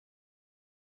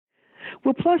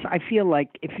Well, plus I feel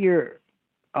like if you're,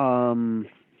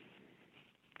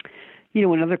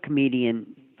 another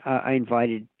comedian I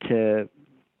invited to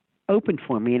open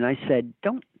for me, and I said,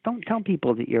 don't tell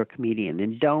people that you're a comedian,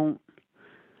 and don't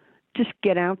just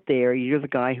get out there. You're the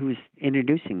guy who's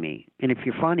introducing me, and if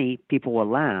you're funny, people will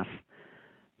laugh.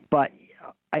 But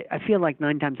I feel like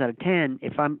 9 times out of 10,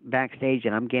 if I'm backstage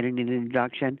and I'm getting an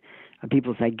introduction, and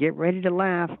people say, "Get ready to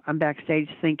laugh," I'm backstage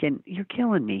thinking, "You're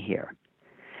killing me here."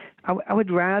 I would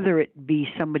rather it be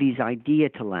somebody's idea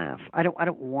to laugh. I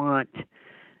don't want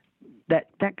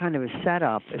that kind of a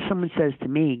setup. If someone says to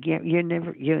me, "Yeah,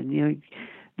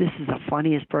 this is the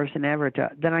funniest person ever,"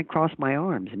 then I cross my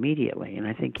arms immediately, and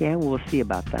I think, "Yeah, we'll see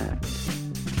about that."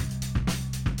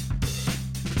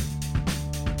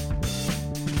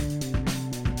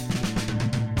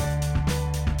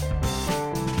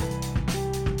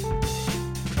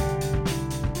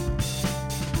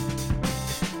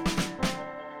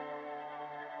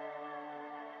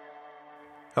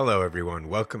 Hello, everyone.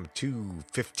 Welcome to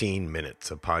 15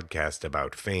 Minutes, a podcast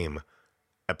about fame,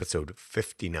 episode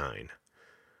 59.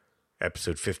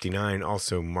 Episode 59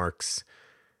 also marks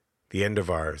the end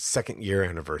of our second year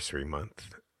anniversary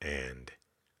month, and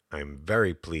I'm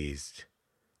very pleased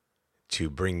to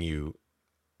bring you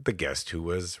the guest who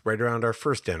was right around our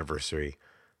first anniversary,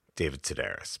 David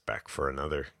Sedaris, back for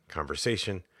another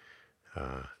conversation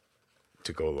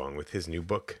to go along with his new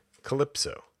book,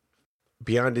 Calypso.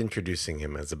 Beyond introducing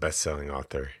him as a best-selling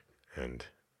author and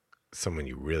someone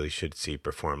you really should see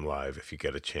perform live if you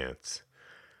get a chance,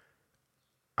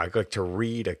 I'd like to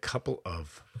read a couple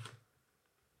of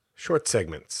short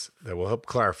segments that will help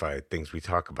clarify things we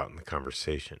talk about in the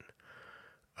conversation.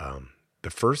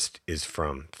 The first is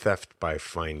from Theft by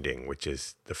Finding, which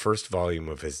is the first volume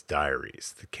of his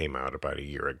diaries that came out about a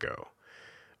year ago.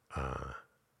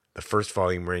 The first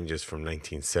volume ranges from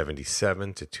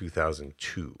 1977 to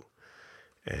 2002.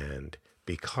 And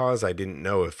because I didn't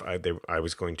know if I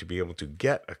was going to be able to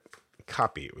get a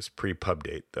copy, it was pre-pub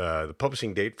date. The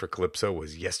publishing date for Calypso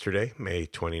was yesterday, May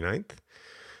 29th,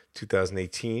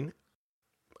 2018.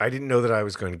 I didn't know that I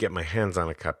was going to get my hands on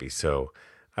a copy, so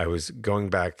I was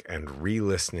going back and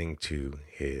re-listening to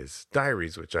his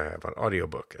diaries, which I have on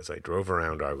audiobook, as I drove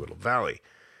around our little valley.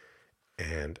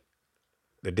 And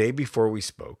the day before we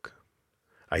spoke,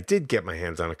 I did get my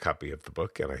hands on a copy of the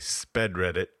book, and I sped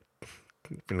read it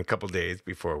in a couple days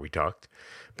before we talked,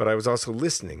 but I was also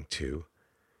listening to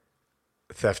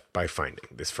Theft by Finding,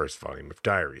 this first volume of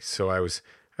diaries. So I was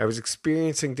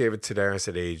experiencing David Sedaris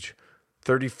at age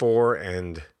 34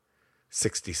 and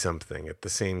 60-something at the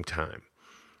same time.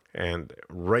 And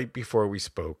right before we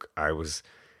spoke, I was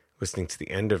listening to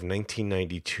the end of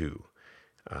 1992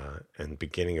 and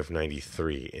beginning of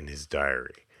 93 in his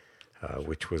diary,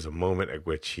 which was a moment at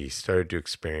which he started to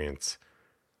experience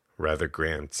rather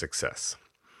grand success.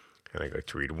 And I'd like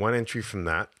to read one entry from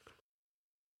that.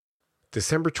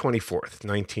 December 24th,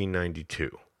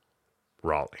 1992,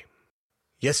 Raleigh.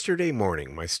 Yesterday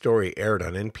morning, my story aired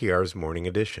on NPR's Morning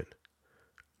Edition.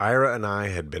 Ira and I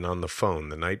had been on the phone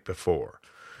the night before,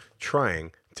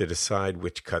 trying to decide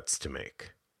which cuts to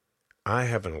make. I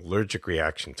have an allergic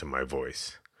reaction to my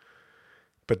voice,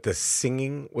 but the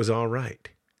singing was all right.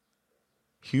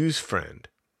 Hugh's friend,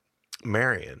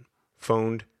 Marion,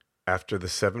 phoned after the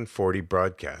 7:40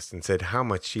 broadcast and said how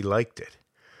much she liked it.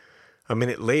 A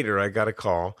minute later, I got a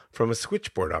call from a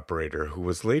switchboard operator who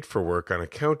was late for work on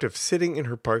account of sitting in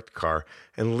her parked car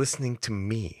and listening to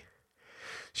me.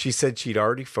 She said she'd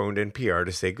already phoned NPR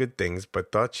to say good things,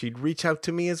 but thought she'd reach out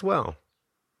to me as well.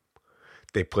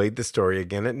 They played the story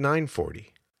again at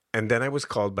 9:40, and then I was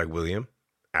called by William,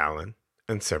 Alan,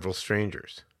 and several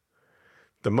strangers.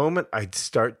 The moment I'd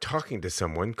start talking to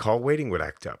someone, call waiting would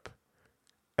act up.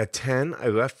 At 10, I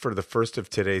left for the first of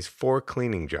today's 4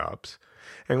 cleaning jobs,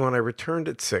 and when I returned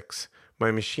at 6, my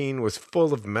machine was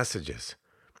full of messages,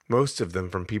 most of them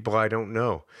from people I don't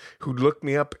know, who'd looked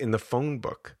me up in the phone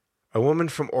book. A woman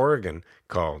from Oregon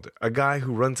called, a guy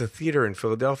who runs a theater in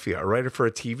Philadelphia, a writer for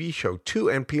a TV show. 2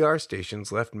 NPR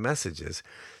stations left messages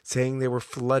saying they were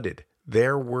flooded,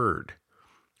 their word,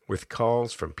 with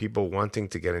calls from people wanting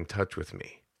to get in touch with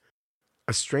me.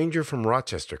 A stranger from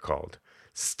Rochester called,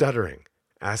 stuttering,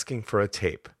 asking for a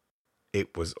tape.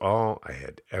 It was all I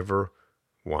had ever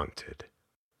wanted.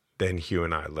 Then Hugh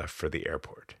and I left for the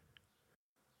airport.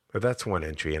 But that's one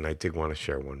entry, and I did want to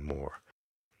share one more.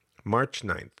 March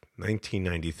 9th,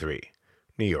 1993,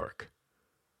 New York.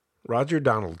 Roger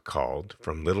Donald called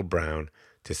from Little Brown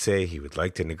to say he would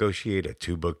like to negotiate a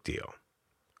 2-book deal.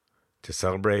 To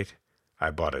celebrate, I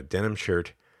bought a denim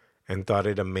shirt and thought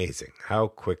it amazing how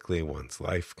quickly one's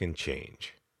life can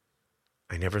change.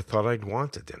 I never thought I'd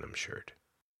want a denim shirt.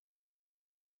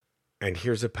 And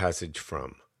here's a passage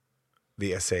from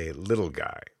the essay Little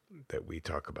Guy that we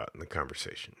talk about in the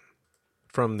conversation,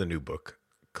 from the new book,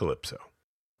 Calypso.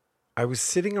 I was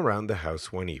sitting around the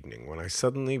house one evening when I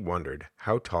suddenly wondered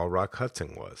how tall Rock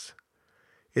Hudson was.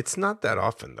 It's not that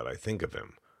often that I think of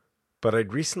him, but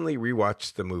I'd recently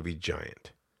rewatched the movie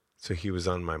Giant, so he was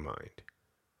on my mind.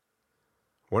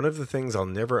 One of the things I'll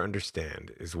never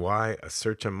understand is why a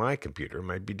search on my computer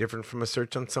might be different from a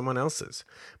search on someone else's,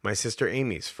 my sister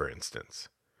Amy's, for instance.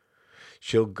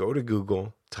 She'll go to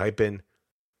Google, type in,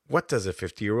 "What does a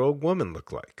 50-year-old woman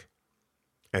look like?"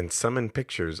 and summon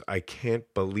pictures I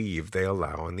can't believe they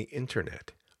allow on the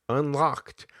internet,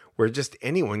 unlocked, where just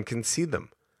anyone can see them.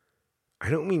 I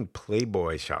don't mean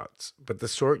Playboy shots, but the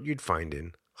sort you'd find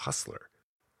in Hustler.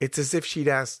 It's as if she'd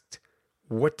asked,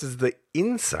 what does the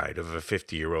inside of a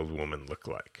 50-year-old woman look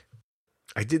like?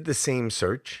 I did the same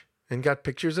search and got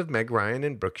pictures of Meg Ryan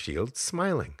and Brooke Shields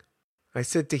smiling. I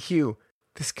said to Hugh,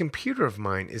 this computer of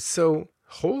mine is so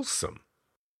wholesome.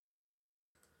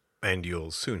 And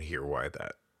you'll soon hear why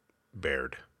that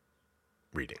bared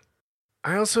reading.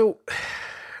 I also,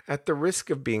 at the risk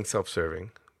of being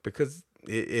self-serving, because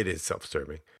it is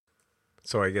self-serving,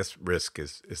 so I guess risk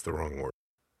is the wrong word.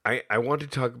 I want to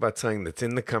talk about something that's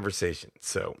in the conversation,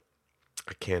 so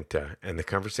I can't, and the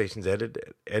conversation's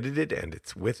edited, and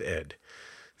it's with Ed,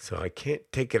 so I can't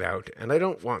take it out, and I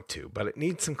don't want to, but it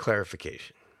needs some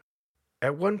clarification.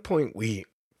 At one point, we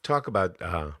talk about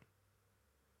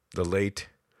the late,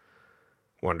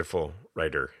 wonderful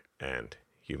writer and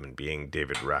human being,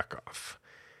 David Rakoff,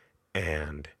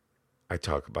 and I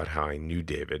talk about how I knew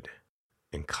David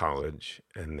in college,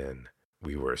 and then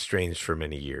we were estranged for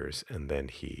many years, and then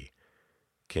he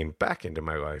came back into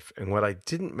my life. And what I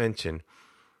didn't mention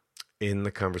in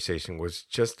the conversation was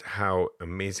just how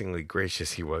amazingly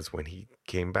gracious he was when he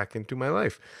came back into my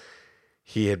life.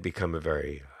 He had become a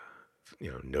very,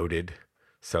 noted,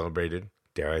 celebrated,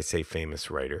 dare I say, famous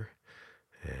writer.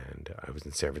 And I was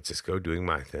in San Francisco doing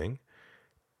my thing.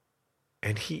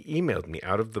 And he emailed me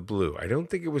out of the blue. I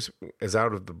don't think it was as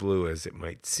out of the blue as it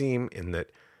might seem, in that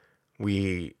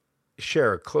we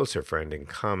share a closer friend in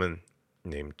common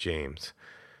named James.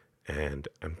 And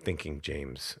I'm thinking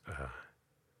James,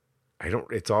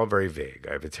 it's all very vague.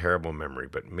 I have a terrible memory,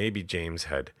 but maybe James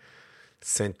had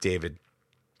sent David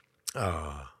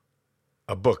a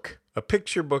book, a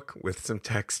picture book with some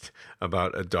text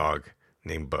about a dog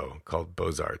named Bo, called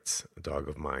Bozarts, a dog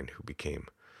of mine who became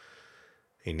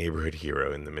a neighborhood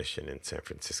hero in the Mission in San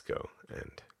Francisco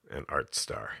and an art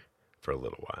star for a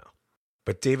little while.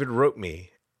 But David wrote me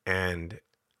and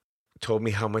told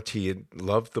me how much he had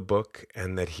loved the book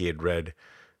and that he had read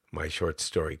my short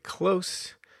story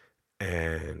Close,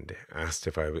 and asked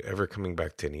if I was ever coming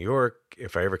back to New York,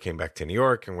 if I ever came back to New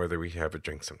York, and whether we'd have a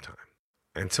drink sometime.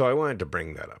 And so I wanted to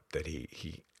bring that up, that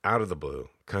he out of the blue,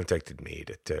 contacted me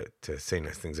to say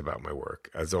nice things about my work,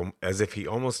 as if he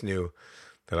almost knew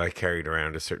that I carried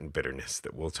around a certain bitterness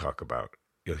that we'll talk about,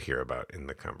 you'll hear about in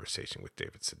the conversation with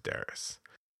David Sedaris.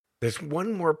 There's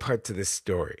one more part to this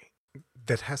story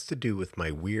that has to do with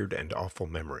my weird and awful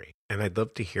memory, and I'd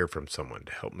love to hear from someone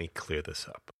to help me clear this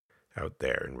up out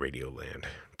there in Radio Land,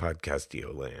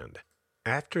 Podcastio Land.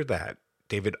 After that,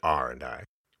 David R. and I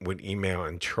would email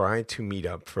and try to meet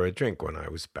up for a drink when I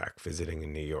was back visiting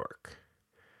in New York.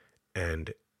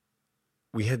 And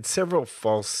we had several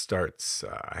false starts.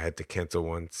 I had to cancel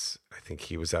once. I think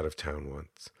he was out of town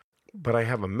once. But I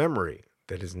have a memory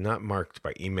that is not marked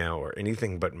by email or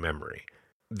anything but memory,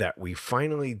 that we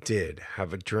finally did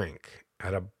have a drink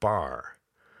at a bar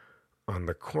on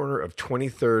the corner of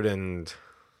 23rd and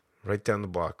right down the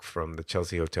block from the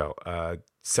Chelsea Hotel,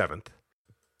 7th,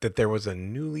 that there was a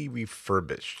newly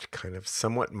refurbished kind of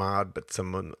somewhat mod, but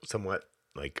somewhat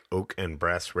like oak and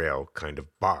brass rail kind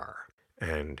of bar.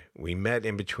 And we met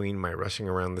in between my rushing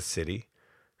around the city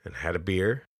and had a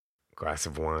beer, glass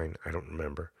of wine, I don't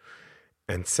remember,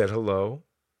 and said hello,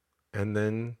 and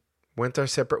then went our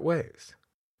separate ways.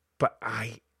 But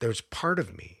there's part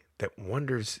of me that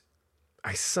wonders,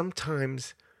 I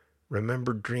sometimes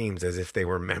remember dreams as if they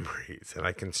were memories, and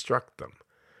I construct them.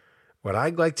 What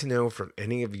I'd like to know from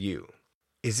any of you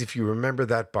is if you remember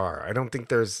that bar. I don't think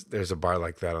there's a bar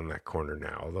like that on that corner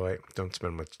now, although I don't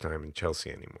spend much time in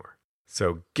Chelsea anymore.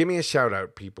 So give me a shout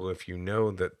out, people, if you know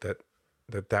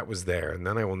that was there, and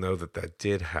then I will know that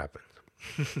did happen.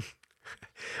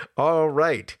 All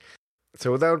right.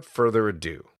 So without further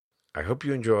ado, I hope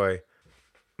you enjoy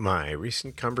my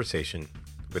recent conversation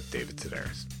with David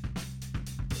Sedaris.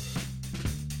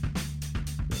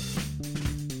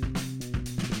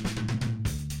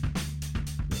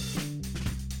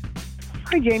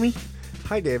 Hi, Jamie.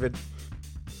 Hi, David.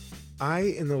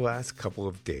 In the last couple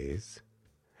of days,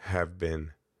 have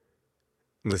been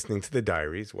listening to the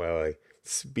diaries while I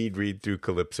speed read through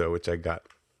Calypso, which I got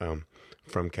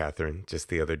from Catherine just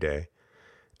the other day.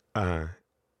 And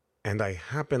I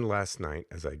happened last night,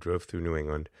 as I drove through New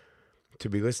England, to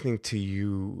be listening to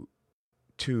you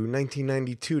to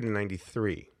 1992 to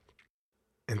 93.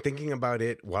 And thinking about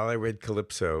it while I read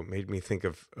Calypso made me think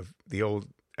of the old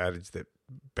adage that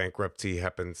bankruptcy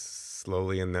happens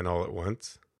slowly and then all at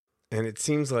once. And it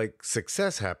seems like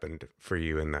success happened for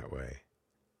you in that way.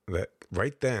 That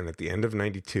right then, at the end of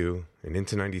 92 and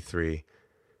into 93, you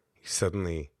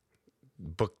suddenly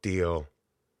book deal,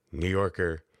 New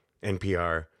Yorker,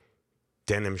 NPR,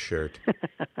 denim shirt.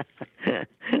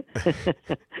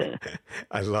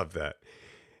 I love that.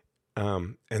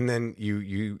 And then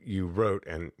you wrote,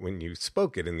 and when you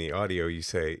spoke it in the audio, you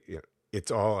say,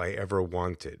 it's all I ever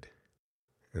wanted.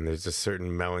 And there's a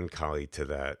certain melancholy to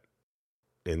that,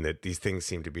 in that these things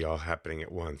seem to be all happening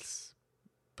at once,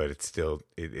 but it's still,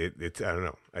 it's, I don't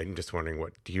know. I'm just wondering,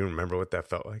 do you remember what that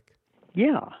felt like?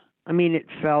 Yeah. I mean, it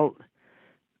felt,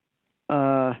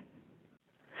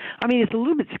 it's a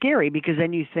little bit scary because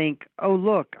then you think, oh,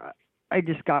 look, I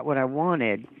just got what I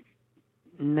wanted.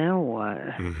 Now what?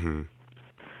 Mm-hmm.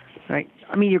 Right.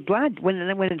 I mean, you're glad when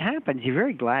it happens. You're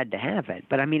very glad to have it.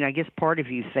 But I mean, I guess part of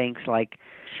you thinks like,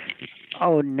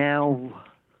 oh, now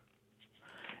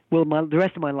will the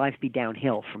rest of my life be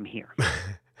downhill from here?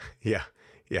 Yeah,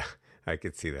 I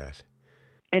could see that.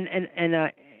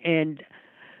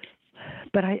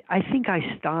 But I think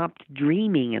I stopped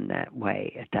dreaming in that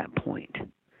way at that point,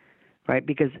 right?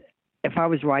 Because if I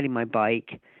was riding my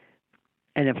bike,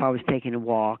 and if I was taking a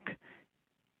walk,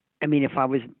 I mean, if I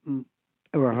was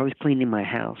cleaning my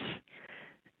house,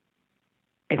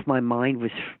 if my mind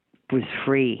was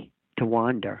free to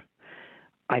wander,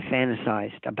 I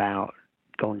fantasized about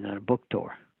going on a book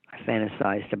tour. I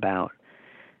fantasized about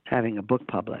having a book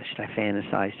published. I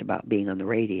fantasized about being on the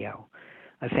radio.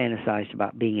 I fantasized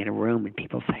about being in a room and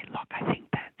people say, "Look, I think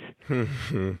that's it.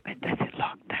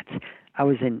 Look, that's." I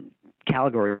was in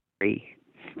Calgary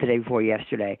the day before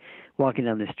yesterday, walking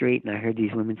down the street, and I heard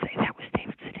these women say, "That was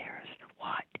David Sedaris."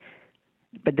 What?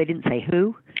 But they didn't say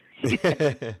who. She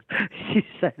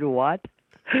said what?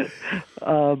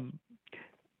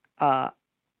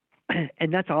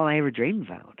 And that's all I ever dreamed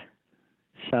about.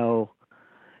 So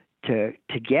to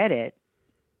get it,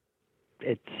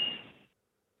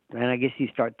 and I guess you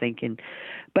start thinking,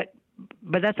 but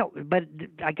that's all. But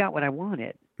I got what I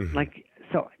wanted. Mm-hmm. Like,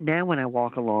 so now when I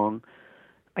walk along,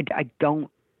 I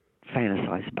don't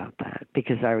fantasize about that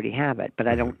because I already have it. But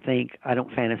I don't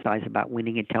fantasize about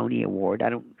winning a Tony Award. I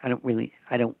don't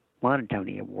want a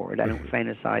Tony Award. I don't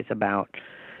fantasize about,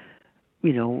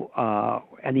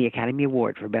 and the Academy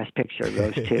Award for Best Picture,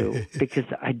 those two, because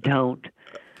I don't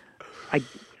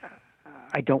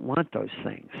want those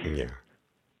things. Yeah.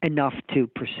 Enough to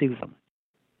pursue them.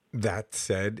 That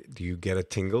said, do you get a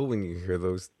tingle when you hear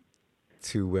those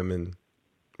two women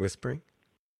whispering?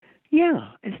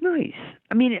 Yeah, it's nice.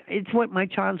 I mean, it's what my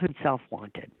childhood self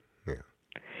wanted. Yeah.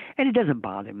 And it doesn't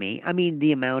bother me. I mean,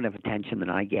 the amount of attention that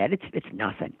I get, it's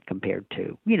nothing compared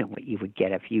to, what you would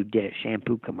get if you did a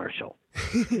shampoo commercial.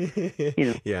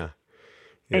 Yeah.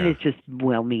 And it's just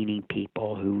well-meaning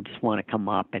people who just want to come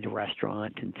up at a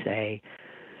restaurant and say,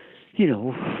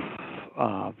 your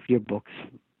books,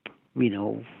 mean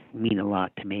a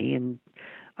lot to me, and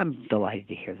I'm delighted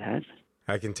to hear that.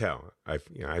 I can tell.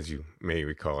 As you may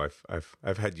recall,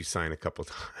 I've had you sign a couple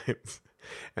times,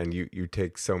 and you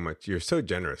take so much. You're so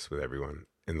generous with everyone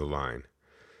in the line,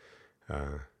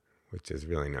 which is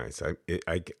really nice. I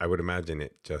would imagine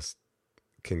it just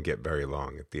can get very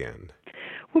long at the end.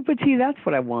 Well, but see, that's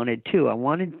what I wanted too. I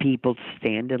wanted people to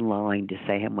stand in line to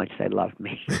say how much they love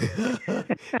me.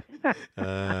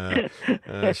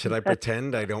 Should I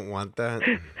pretend I don't want that?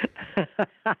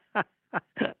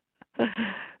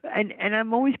 And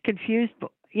I'm always confused,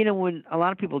 when a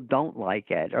lot of people don't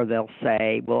like it, or they'll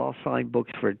say, well, I'll sign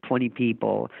books for 20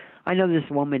 people. I know this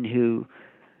woman who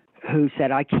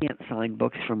said, I can't sign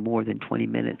books for more than 20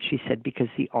 minutes. She said, because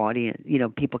the audience,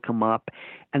 people come up,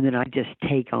 and then I just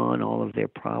take on all of their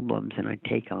problems, and I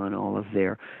take on all of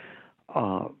their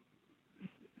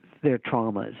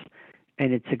traumas.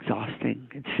 And it's exhausting.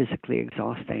 It's physically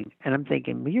exhausting. And I'm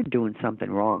thinking, well, you're doing something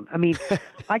wrong. I mean,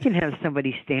 I can have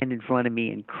somebody stand in front of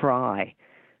me and cry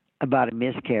about a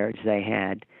miscarriage they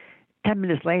had. 10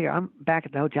 minutes later, I'm back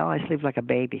at the hotel. I sleep like a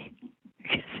baby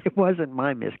because it wasn't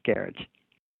my miscarriage.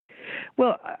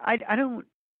 Well, I don't.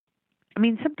 I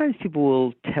mean, sometimes people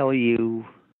will tell you,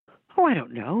 oh, I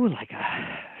don't know, like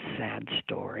a sad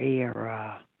story or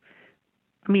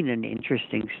I mean, an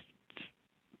interesting.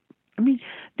 I mean,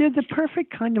 they're the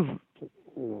perfect kind of.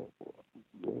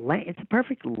 It's a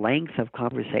perfect length of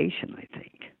conversation, I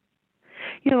think.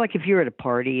 You know, like if you're at a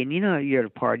party and you're at a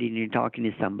party and you're talking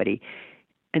to somebody,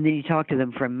 and then you talk to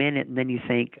them for a minute, and then you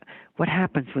think, what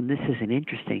happens when this isn't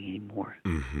interesting anymore?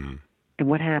 Mm-hmm. And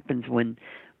what happens when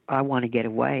I want to get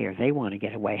away or they want to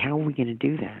get away? How are we going to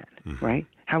do that, right?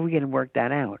 How are we going to work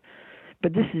that out?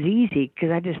 But this is easy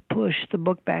because I just push the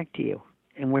book back to you,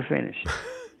 and we're finished.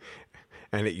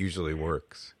 And it usually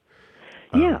works.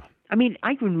 Yeah. I mean,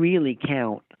 I can really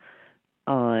count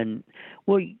on,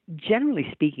 well, generally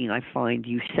speaking, I find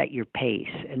you set your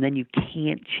pace, and then you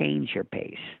can't change your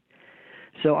pace.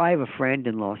 So I have a friend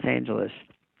in Los Angeles,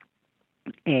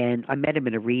 and I met him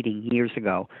at a reading years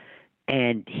ago,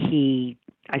 and I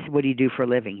said, what do you do for a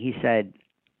living? He said,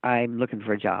 I'm looking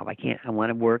for a job. I want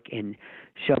to work in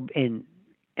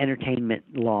entertainment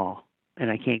law, and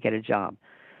I can't get a job.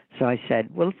 So I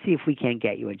said, well, let's see if we can't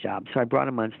get you a job. So I brought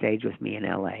him on stage with me in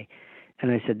L.A., and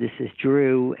I said, this is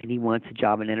Drew, and he wants a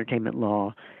job in entertainment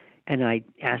law. And I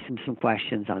asked him some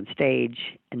questions on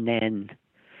stage, and then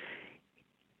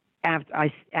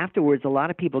afterwards, a lot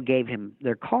of people gave him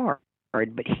their card,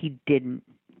 but he didn't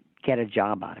get a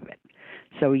job out of it.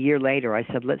 So a year later, I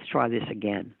said, let's try this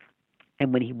again.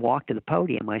 And when he walked to the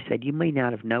podium, I said, you may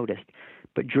not have noticed,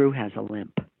 but Drew has a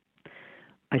limp.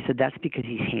 I said, that's because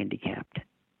he's handicapped.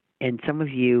 And some of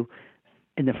you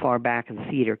in the far back of the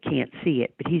theater can't see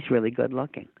it, but he's really good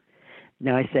looking.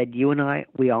 Now, I said, you and I,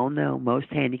 we all know most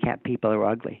handicapped people are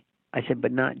ugly. I said,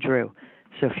 but not Drew.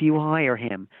 So if you hire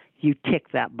him, you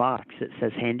tick that box that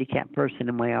says handicapped person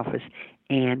in my office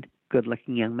and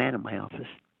good-looking young man in my office.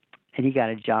 And he got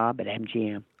a job at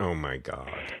MGM. Oh, my God.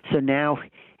 So now,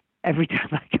 every time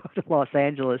I go to Los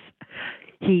Angeles,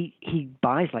 he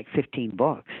buys like 15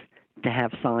 books to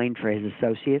have signed for his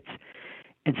associates.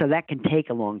 And so that can take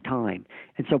a long time.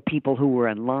 And so people who were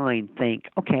in line think,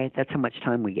 okay, that's how much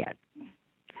time we get.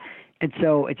 And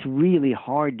so it's really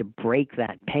hard to break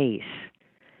that pace.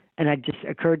 And it just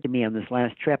occurred to me on this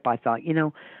last trip, I thought,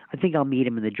 I think I'll meet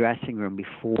him in the dressing room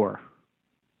before,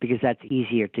 because that's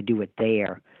easier to do it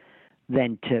there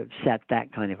than to set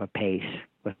that kind of a pace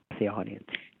with the audience.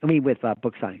 With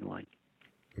book signing line.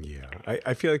 Yeah.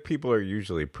 I feel like people are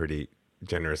usually pretty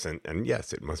generous, and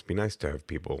yes, it must be nice to have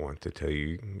people want to tell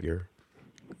you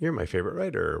you're my favorite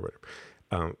writer or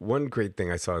whatever. One great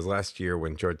thing I saw is last year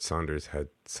when George Saunders had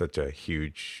such a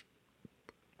huge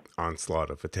onslaught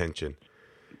of attention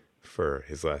for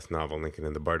his last novel, Lincoln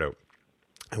in the Bardo.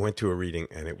 I went to a reading,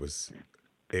 and it was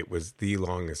the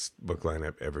longest book line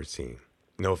I've ever seen.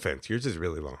 No offense, yours is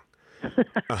really long.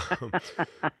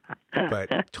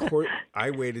 But I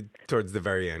waited towards the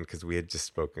very end because we had just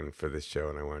spoken for this show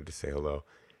and I wanted to say hello.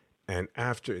 And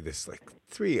after this, like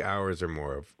 3 hours or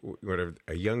more of whatever,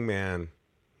 a young man,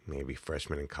 maybe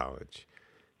freshman in college,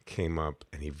 came up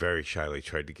and he very shyly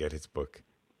tried to get his book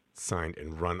signed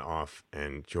and run off.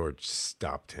 And George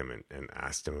stopped him and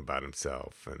asked him about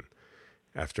himself. And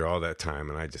after all that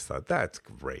time, and I just thought, that's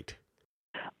great.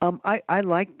 I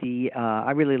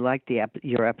really liked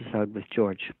your episode with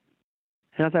George,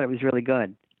 and I thought it was really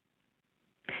good.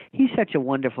 He's such a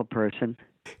wonderful person.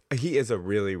 He is a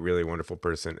really, really wonderful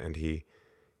person, and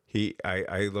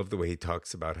I love the way he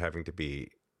talks about having to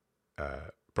be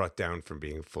brought down from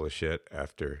being full of shit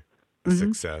after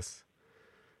success.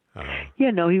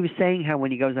 He was saying how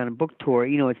when he goes on a book tour,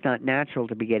 it's not natural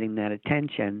to be getting that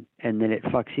attention, and then it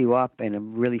fucks you up in a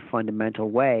really fundamental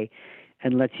way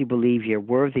and lets you believe you're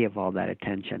worthy of all that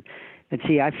attention. And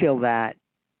see, I feel that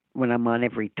when I'm on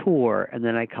every tour, and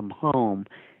then I come home,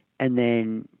 and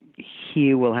then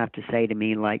Hugh will have to say to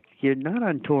me, like, you're not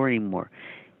on tour anymore.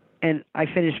 And I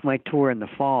finished my tour in the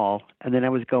fall, and then I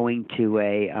was going to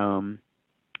an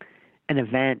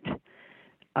event.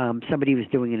 Somebody was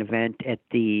doing an event at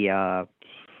the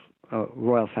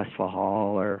Royal Festival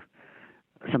Hall or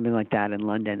something like that in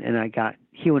London, and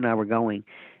Hugh and I were going,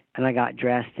 and I got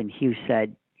dressed, and Hugh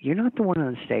said, you're not the one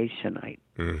on stage tonight.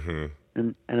 Mm-hmm.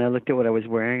 And I looked at what I was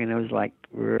wearing, and I was like,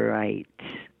 right.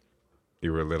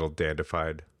 You were a little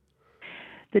dandified.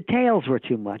 The tails were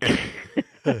too much.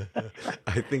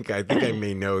 I think I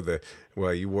may know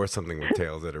you wore something with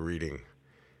tails at a reading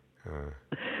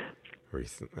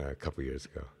a couple years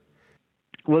ago.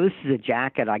 Well, this is a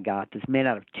jacket I got that's made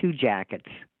out of two jackets,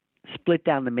 split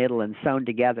down the middle and sewn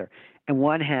together. And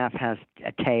one half has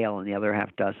a tail and the other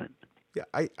half doesn't. Yeah,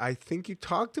 I think you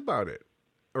talked about it.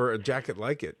 Or a jacket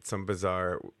like it. Some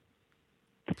bizarre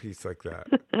piece like that.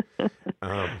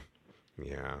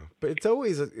 Yeah. But it's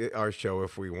always our show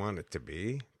if we want it to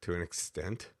be, to an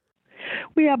extent.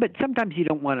 Well, yeah, but sometimes you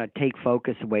don't want to take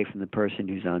focus away from the person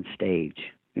who's on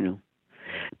stage, you know.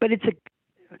 But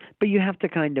but you have to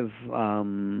kind of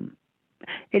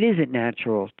it isn't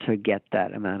natural to get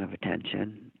that amount of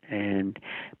attention,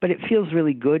 but it feels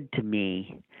really good to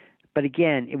me. But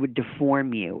again, it would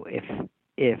deform you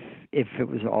if it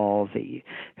was all the.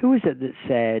 Who was it that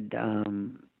said?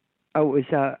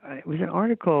 It was an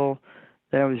article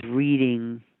that I was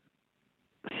reading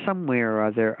somewhere or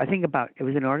other. I think it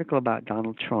was an article about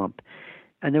Donald Trump,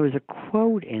 and there was a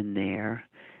quote in there,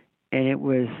 and it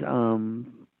was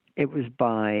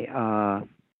by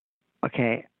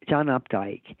John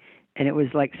Updike, and it was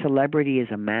like celebrity is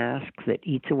a mask that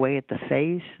eats away at the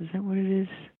face. Is that what it is?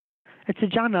 It's a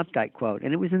John Updike quote,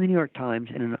 and it was in the New York Times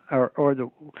or the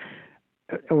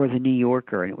New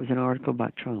Yorker, and it was an article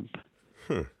about Trump.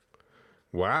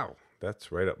 Wow,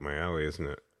 that's right up my alley, isn't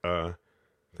it?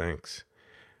 Thanks.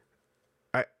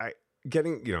 I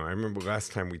getting, I remember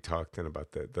last time we talked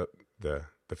about the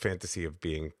fantasy of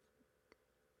being,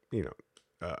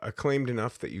 acclaimed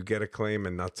enough that you get acclaim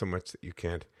and not so much that you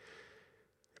can't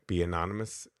be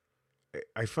anonymous.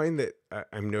 I find that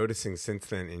I'm noticing since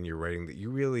then in your writing that you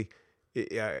really,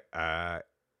 I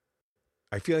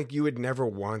feel like you would never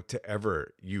want to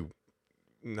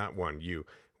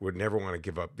would never want to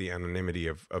give up the anonymity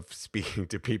of speaking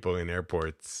to people in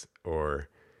airports or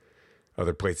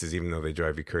other places, even though they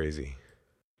drive you crazy.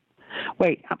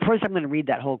 Wait, first I'm going to read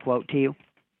that whole quote to you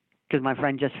because my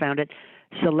friend just found it.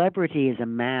 Celebrity is a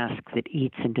mask that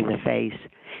eats into the face.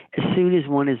 As soon as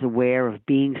one is aware of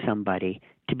being somebody,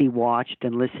 to be watched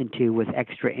and listened to with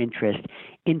extra interest,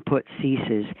 input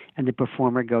ceases and the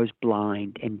performer goes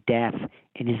blind and deaf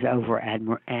in his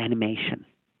over-animation.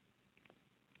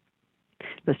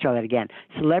 Let's try that again.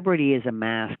 Celebrity is a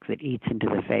mask that eats into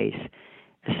the face.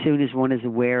 As soon as one is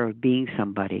aware of being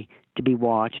somebody, to be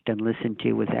watched and listened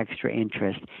to with extra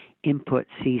interest, input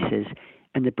ceases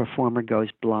and the performer goes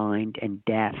blind and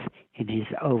deaf in his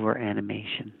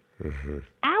over-animation. Mm-hmm.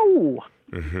 Ow!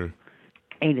 Mm-hmm.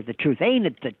 Ain't it the truth? Ain't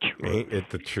it the truth? Ain't it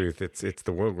the truth? It's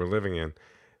the world we're living in.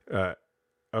 A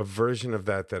version of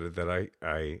that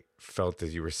I felt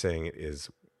as you were saying it is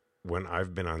when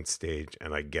I've been on stage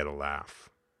and I get a laugh,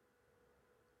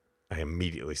 I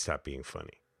immediately stop being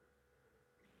funny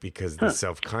because the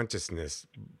self-consciousness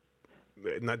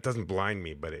doesn't blind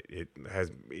me, but it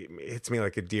hits me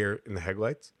like a deer in the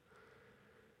headlights.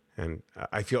 And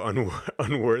I feel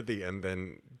unworthy and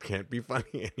then can't be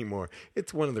funny anymore.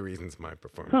 It's one of the reasons my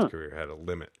performance career had a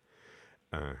limit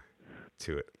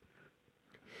to it.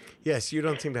 Yes, you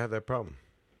don't seem to have that problem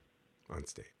on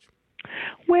stage.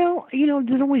 Well,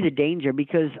 there's always a danger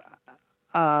because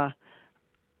a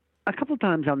couple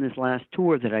times on this last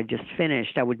tour that I just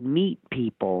finished, I would meet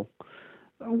people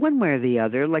one way or the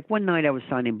other. Like one night I was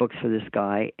signing books for this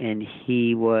guy, and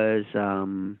he was...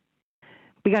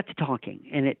 we got to talking,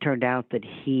 and it turned out that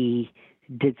he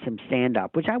did some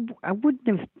stand-up, which I wouldn't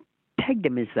have pegged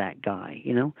him as that guy,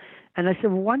 And I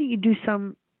said, well, why don't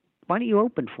you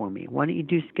open for me? Why don't you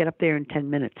get up there in 10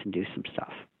 minutes and do some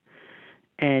stuff?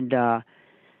 And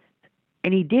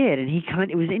he did, and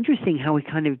it was interesting how he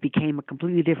kind of became a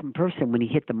completely different person when he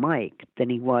hit the mic than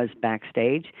he was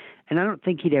backstage. And I don't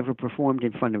think he'd ever performed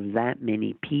in front of that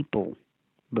many people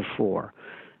before.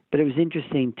 But it was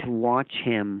interesting to watch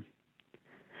him.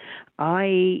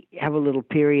 I have a little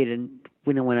period, and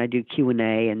when I do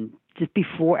Q&A, and just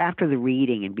after the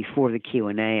reading and before the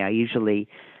Q&A, I usually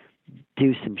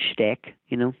do some shtick,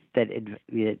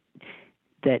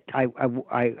 that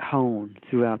I hone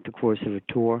throughout the course of a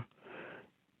tour.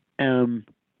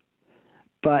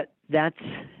 But that's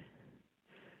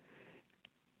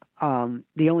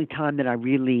the only time that I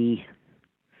really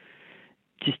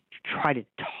just try to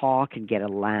talk and get a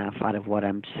laugh out of what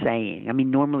I'm saying. I mean,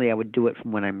 normally I would do it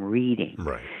from when I'm reading.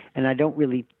 Right. And I don't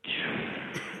really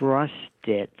trust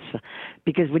it.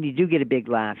 Because when you do get a big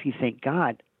laugh, you think,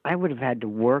 God, I would have had to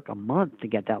work a month to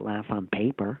get that laugh on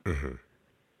paper. Mm-hmm.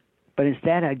 But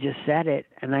instead, I just said it,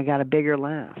 and I got a bigger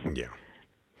laugh. Yeah.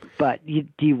 But do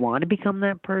you want to become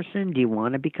that person? Do you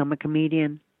want to become a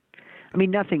comedian? I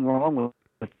mean, nothing wrong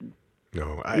with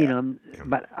no,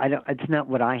 but I don't. It's not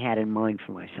what I had in mind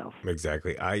for myself.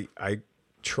 Exactly. I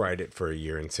tried it for a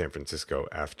year in San Francisco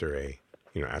after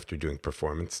after doing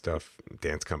performance stuff,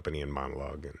 dance company and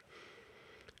monologue,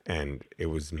 and it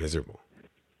was miserable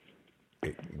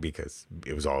because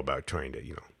it was all about trying to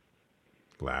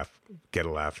laugh, get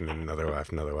a laugh, and then another laugh,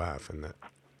 and that.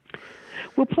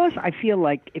 Well, plus I feel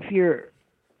like if you're,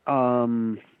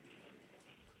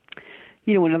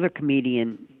 another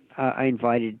comedian I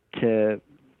invited to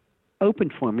open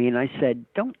for me, and I said,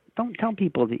 don't tell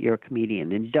people that you're a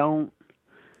comedian, and don't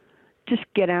just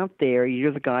get out there.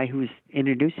 You're the guy who's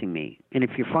introducing me. And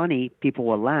if you're funny, people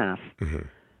will laugh. Mm-hmm.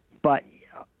 But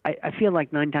I feel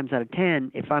like 9 times out of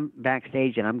 10, if I'm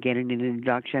backstage and I'm getting an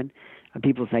introduction, and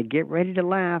people say, get ready to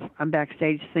laugh, I'm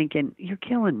backstage thinking, you're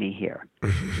killing me here.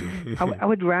 I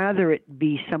would rather it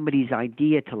be somebody's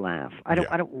idea to laugh. I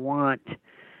don't want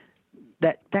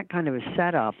that kind of a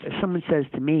setup. If someone says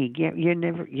to me,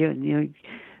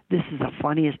 this is the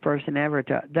funniest person ever,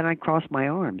 then I cross my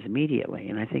arms immediately.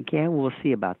 And I think, we'll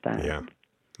see about that.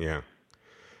 Yeah.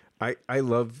 I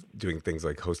love doing things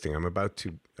like hosting. I'm about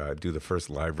to do the first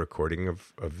live recording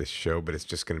of this show, but it's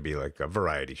just going to be like a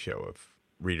variety show of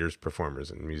readers, performers,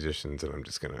 and musicians, and I'm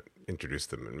just going to introduce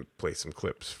them and play some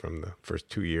clips from the first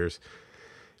 2 years.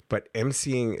 But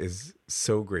emceeing is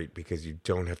so great because you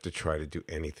don't have to try to do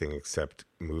anything except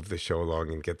move the show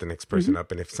along and get the next person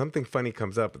up. And if something funny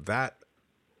comes up, that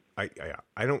I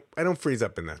don't freeze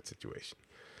up in that situation,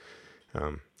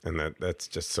 and that's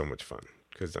just so much fun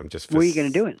because I'm just. Where are you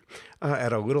going to do it?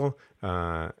 At a little.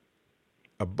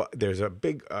 There's a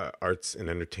big arts and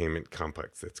entertainment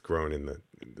complex that's grown in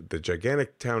the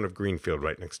gigantic town of Greenfield,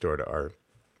 right next door to our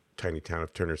tiny town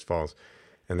of Turners Falls.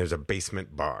 And there's a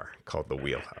basement bar called the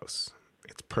Wheelhouse.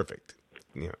 It's perfect.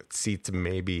 It seats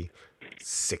maybe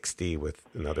 60 with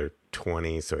another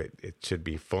 20. So it should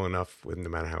be full enough with no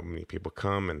matter how many people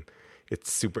come. And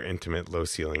it's super intimate, low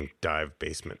ceiling dive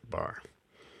basement bar.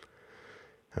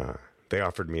 They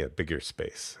offered me a bigger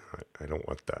space. I don't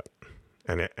want that.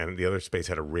 And the other space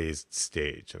had a raised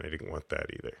stage, and I didn't want that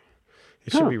either.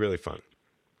 It should be really fun.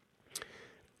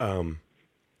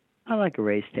 I like a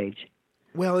raised stage.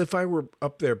 Well, if I were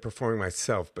up there performing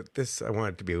myself, but this, I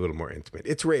want it to be a little more intimate.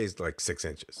 It's raised like 6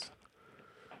 inches.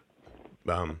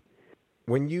 So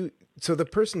the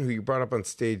person who you brought up on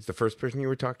stage, the first person you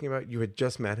were talking about, you had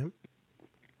just met him?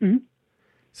 Mm-hmm.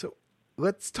 So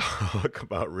let's talk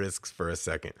about risks for a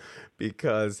second,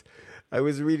 because I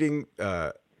was reading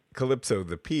Calypso,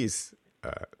 the piece,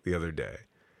 the other day.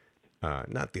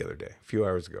 Not the other day, a few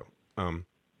hours ago.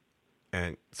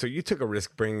 And so you took a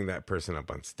risk bringing that person up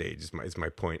on stage, is my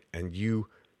point. And you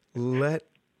let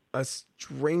a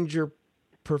stranger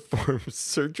perform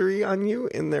surgery on you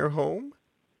in their home?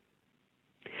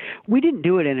 We didn't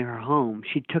do it in her home.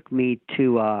 She took me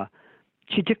to an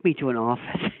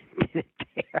office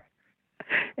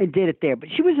and did it there. But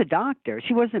she was a doctor.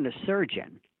 She wasn't a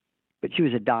surgeon, but she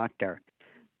was a doctor.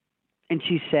 And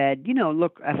she said,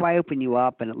 look, if I open you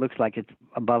up and it looks like it's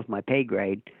above my pay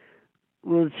grade,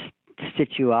 we'll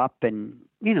stitch you up and,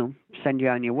 send you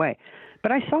on your way.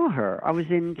 But I saw her.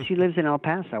 She lives in El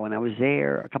Paso, and I was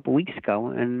there a couple of weeks ago,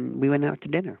 and we went out to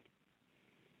dinner.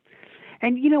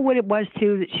 And you know what it was,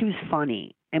 too? That she was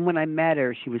funny. And when I met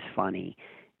her, she was funny.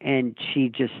 And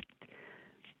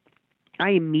I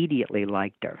immediately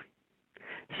liked her.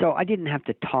 So I didn't have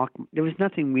to talk. There was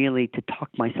nothing really to talk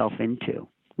myself into,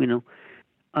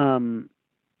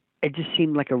 It just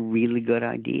seemed like a really good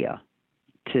idea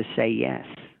to say yes.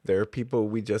 There are people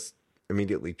we just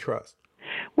immediately trust.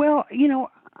 Well,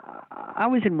 I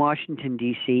was in Washington,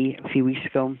 D.C. a few weeks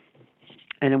ago,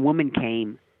 and a woman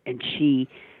came, and she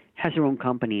has her own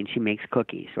company, and she makes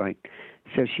cookies, right?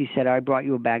 So she said, I brought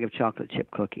you a bag of chocolate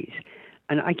chip cookies.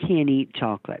 And I can't eat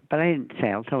chocolate. But I didn't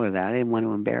say, I'll tell her that. I didn't want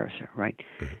to embarrass her, right?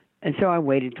 Mm-hmm. And so I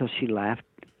waited till she left.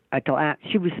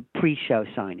 She was a pre-show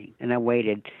signing, and I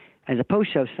waited. As a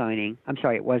post-show signing, I'm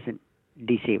sorry, it wasn't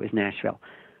D.C., it was Nashville.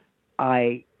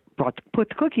 I put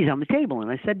the cookies on the table,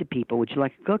 and I said to people, would you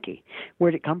like a cookie?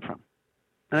 Where'd it come from?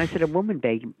 And I said, a woman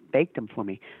baked them for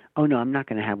me. Oh, no, I'm not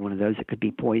going to have one of those. It could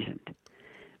be poisoned.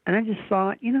 And I just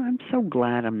thought, I'm so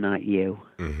glad I'm not you.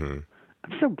 Mm-hmm.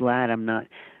 I'm so glad I'm not.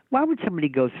 Why would somebody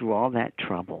go through all that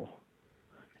trouble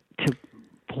to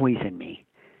poison me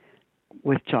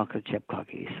with chocolate chip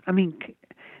cookies? I mean,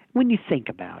 when you think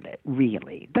about it,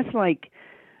 really, that's like,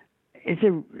 I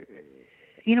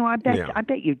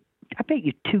bet you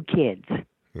 2 kids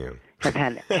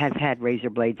have had razor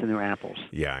blades in their apples.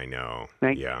 Yeah, I know.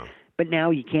 Right? Yeah. But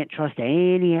now you can't trust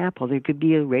any apple. There could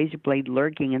be a razor blade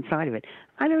lurking inside of it.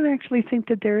 I don't actually think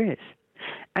that there is.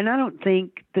 And I don't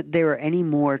think that there are any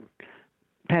more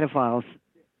pedophiles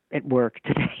at work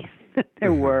today than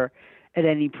there were at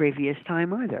any previous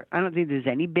time either. I don't think there's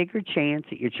any bigger chance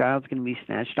that your child's going to be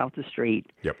snatched off the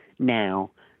street now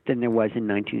than there was in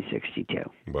 1962.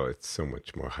 Well, it's so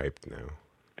much more hyped now.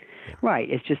 Yeah. Right.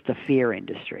 It's just the fear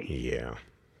industry. Yeah.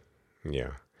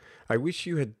 Yeah. I wish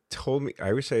you had told me.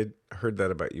 I wish I had heard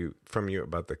that from you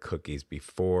about the cookies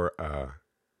before.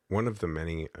 One of the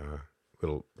many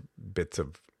little bits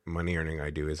of money earning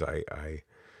I do is I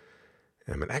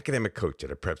am an academic coach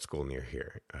at a prep school near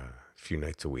here, a few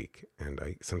nights a week, and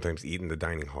I sometimes eat in the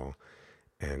dining hall.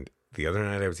 And the other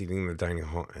night I was eating in the dining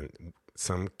hall, and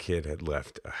some kid had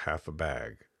left a half a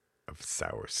bag of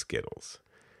sour Skittles.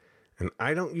 And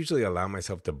I don't usually allow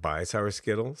myself to buy sour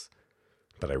Skittles,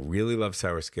 but I really love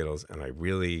sour Skittles, and I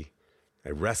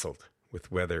wrestled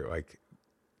with whether, like,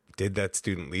 did that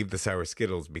student leave the sour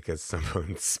Skittles because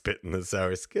someone spit in the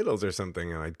sour Skittles or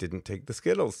something, and I didn't take the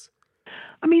Skittles.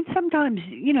 I mean, sometimes,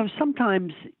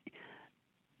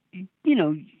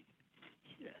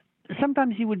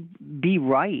 sometimes you would be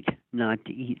right not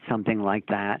to eat something like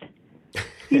that.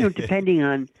 Depending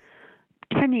on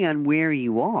where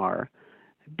you are.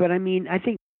 But I mean, I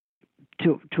think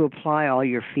to apply all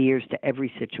your fears to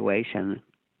every situation,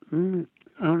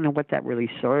 I don't know what that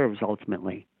really serves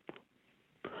ultimately.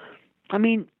 I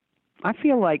mean, I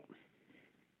feel like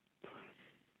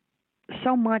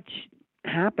so much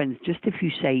happens just if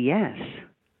you say yes.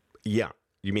 Yeah,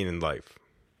 you mean in life?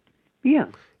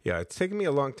 Yeah. Yeah, it's taken me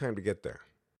a long time to get there.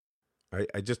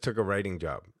 I just took a writing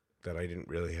job that I didn't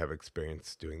really have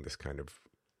experience doing this kind of,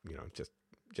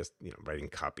 just writing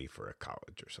copy for a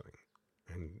college or something.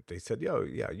 And they said, "Yo,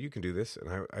 yeah, you can do this."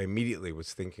 And I immediately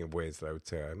was thinking of ways that I would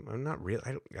say, I'm not real.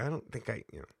 I don't think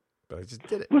but I just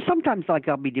did it. Well, sometimes, like,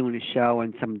 I'll be doing a show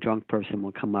and some drunk person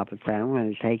will come up and say, "I'm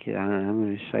going to take it. I'm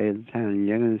going to say it, and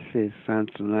you're going to see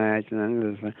something nice." And I'm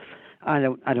going to say, I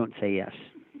don't say yes,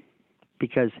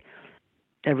 because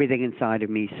everything inside of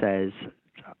me says,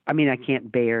 I mean, I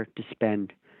can't bear to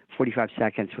spend 45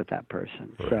 seconds with that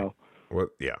person. Right. So, well,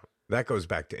 yeah, that goes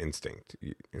back to instinct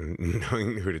and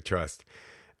knowing who to trust.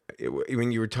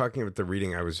 When you were talking about the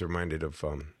reading, I was reminded of,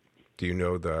 do you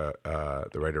know the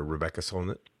writer Rebecca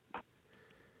Solnit?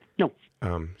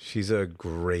 no. She's a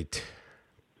great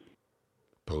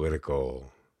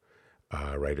political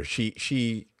writer.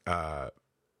 She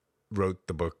wrote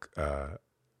the book,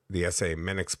 the essay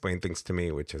 "Men Explain Things to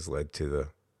Me," which has led to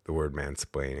the word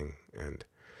mansplaining. And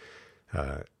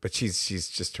but she's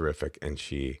just terrific, and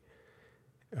she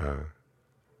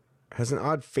has an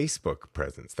odd Facebook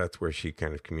presence. That's where she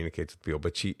kind of communicates with people.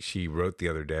 But she wrote the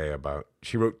other day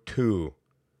she wrote to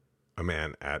a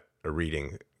man at a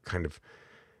reading, kind of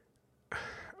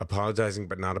apologizing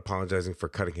but not apologizing for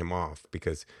cutting him off,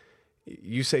 because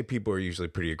you say people are usually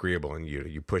pretty agreeable, and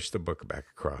you push the book back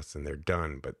across and they're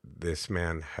done. But this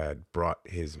man had brought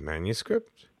his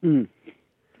manuscript and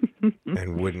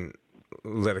wouldn't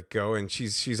let it go. And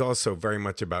she's also very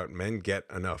much about men get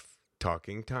enough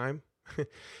talking time.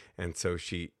 And so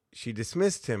she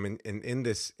dismissed him. And in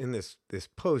this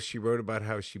post, she wrote about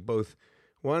how she both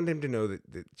wanted him to know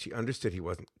that she understood he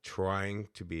wasn't trying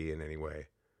to be in any way,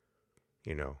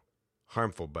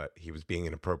 harmful, but he was being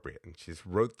inappropriate. And she just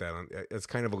wrote that as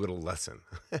kind of a little lesson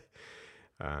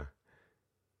on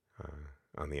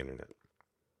the internet.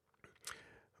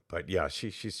 But yeah,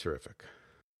 she's terrific.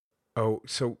 Oh,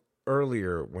 so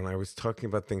earlier when I was talking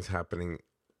about things happening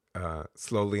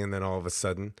slowly and then all of a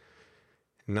sudden,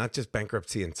 not just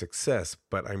bankruptcy and success,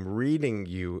 but I'm reading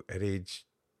you at age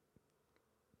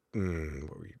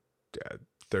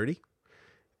 30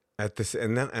 at this,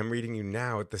 and then I'm reading you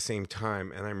now at the same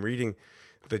time, and I'm reading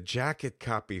the jacket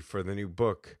copy for the new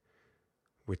book,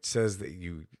 which says that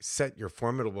you set your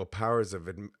formidable powers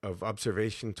of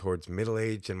observation towards middle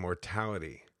age and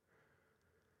mortality.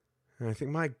 And I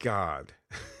think, my God.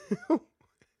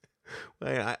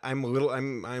 I'm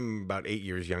about 8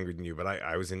 years younger than you, but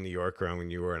I was in New York around when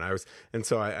you were, and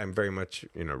so I'm very much,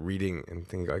 reading and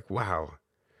thinking like, wow,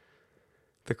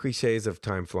 the cliches of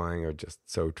time flying are just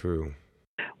so true.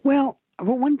 Well,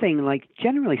 one thing, like,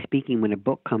 generally speaking, when a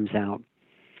book comes out,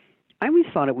 I always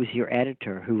thought it was your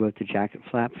editor who wrote the jacket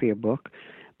flap for your book,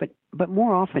 but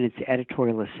more often it's the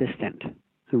editorial assistant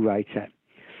who writes it.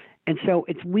 And so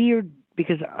it's weird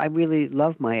because I really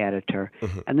love my editor,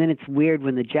 and then it's weird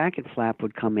when the jacket flap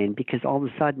would come in, because all of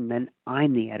a sudden then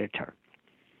I'm the editor.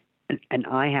 And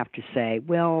I have to say,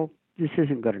 well, this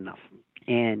isn't good enough,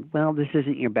 and, well, this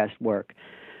isn't your best work.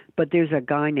 But there's a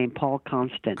guy named Paul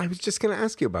Constant. I was just going to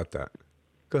ask you about that.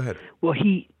 Go ahead. Well,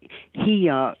 he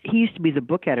used to be the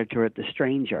book editor at The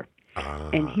Stranger,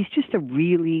 and he's just a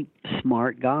really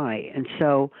smart guy. And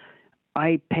so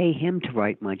I pay him to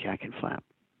write my jacket flap,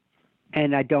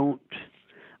 and I don't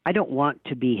want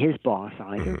to be his boss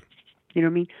either. You know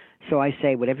what I mean? So I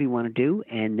say, whatever you want to do,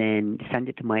 and then send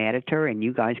it to my editor, and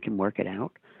you guys can work it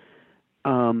out.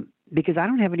 Because I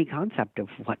don't have any concept of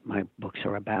what my books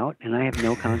are about, and I have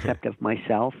no concept of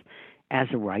myself as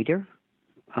a writer,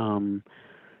 or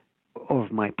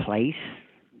of my place,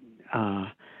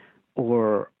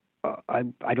 or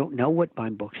I don't know what my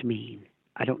books mean.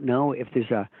 I don't know if there's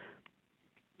I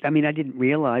didn't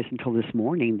realize until this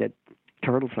morning that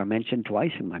turtles are mentioned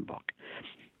twice in my book.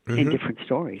 in different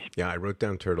stories. Yeah, I wrote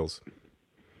down turtles.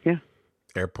 Yeah.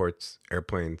 Airports,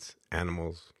 airplanes,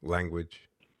 animals, language.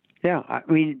 Yeah, I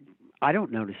mean, I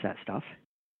don't notice that stuff,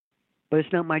 but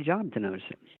it's not my job to notice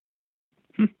it.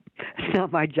 It's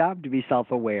not my job to be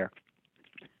self-aware.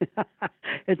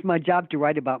 It's my job to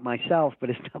write about myself,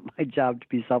 but it's not my job to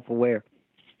be self-aware.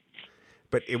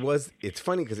 But it's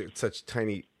funny because it's such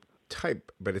tiny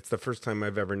type, but it's the first time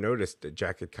I've ever noticed a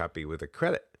jacket copy with a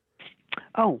credit.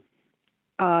 Oh,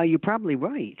 you're probably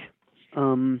right.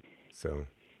 So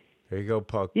there you go,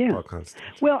 Paul. Yeah. Paul Constance.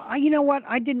 Well, you know what?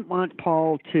 I didn't want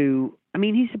Paul to. I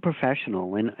mean, he's a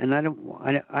professional, and I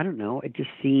don't know. It just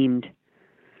seemed.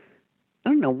 I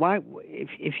don't know why.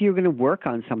 If you're going to work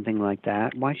on something like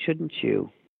that, why shouldn't you?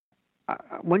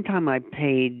 One time, I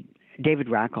paid David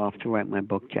Rakoff to write my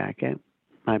book jacket,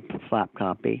 my flap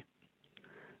copy,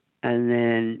 and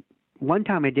then one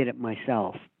time I did it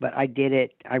myself. But I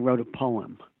wrote a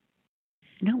poem.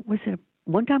 No,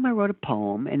 one time I wrote a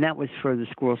poem, and that was for the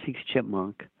Squirrel Seeks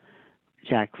Chipmunk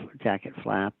jacket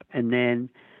flap, and then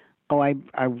I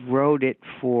wrote it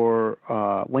for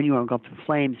When You Are Engulfed in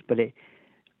Flames, but it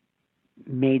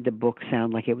made the book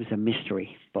sound like it was a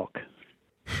mystery book,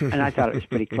 and I thought it was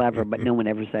pretty clever, but no one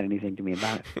ever said anything to me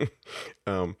about it.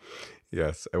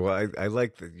 Yes, well, I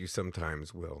like that you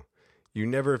sometimes will. You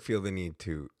never feel the need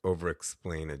to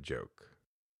over-explain a joke,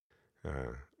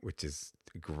 which is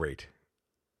great.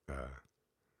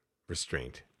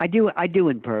 Restraint. I do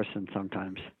in person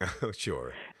sometimes. Oh,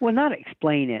 sure. Well, not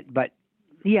explain it, but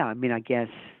yeah, I mean, I guess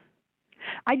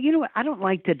I don't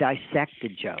like to dissect a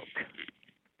joke.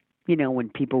 When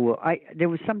people will, there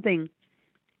was something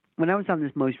when I was on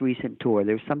this most recent tour.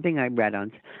 There was something I read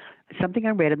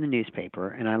in the newspaper,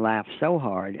 and I laughed so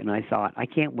hard, and I thought, I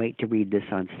can't wait to read this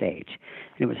on stage.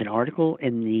 And it was an article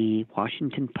in the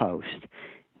Washington Post,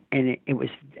 and it was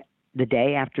the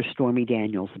day after Stormy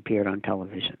Daniels appeared on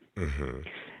television. Mm-hmm.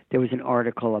 There was an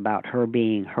article about her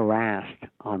being harassed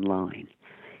online.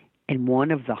 And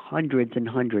one of the hundreds and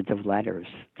hundreds of letters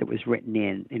that was written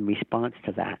in response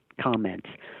to that comments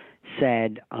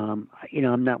said, I'm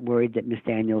not worried that Miss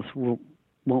Daniels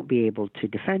won't be able to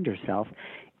defend herself.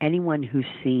 Anyone who's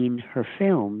seen her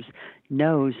films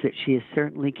knows that she is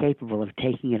certainly capable of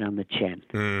taking it on the chin.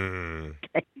 Mm.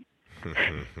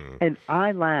 And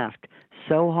I laughed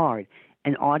so hard,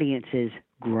 and audiences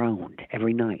groaned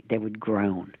every night. They would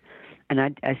groan. And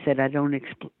I said, I don't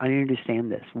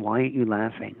understand this. Why aren't you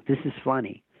laughing? This is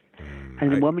funny.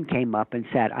 And the woman came up and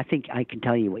said, I think I can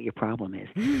tell you what your problem is.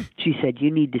 She said, you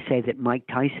need to say that Mike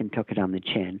Tyson took it on the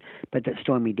chin, but that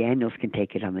Stormy Daniels can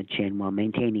take it on the chin while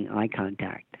maintaining eye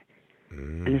contact.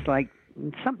 And it's like,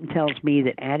 something tells me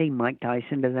that adding Mike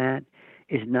Tyson to that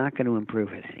is not going to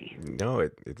improve it any. No,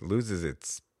 it loses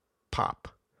its pop.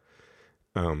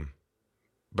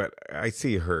 But I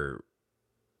see her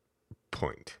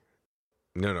point.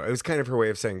 No, it was kind of her way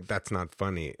of saying that's not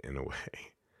funny in a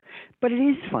way. But it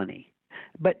is funny.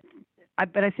 But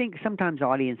I think sometimes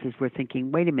audiences were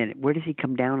thinking, wait a minute, where does he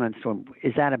come down on Storm?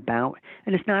 Is that about?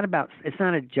 And it's not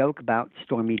a joke about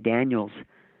Stormy Daniels.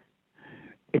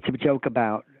 It's a joke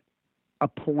about a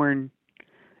porn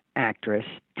actress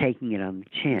taking it on the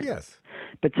chin. Yes.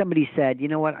 But somebody said, you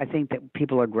know what? I think that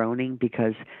people are groaning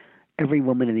because every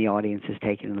woman in the audience is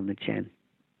taking it on the chin.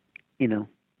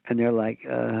 And they're like,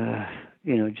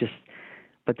 just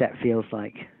what that feels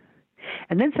like.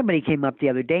 And then somebody came up the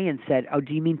other day and said, oh,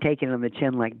 do you mean taking it on the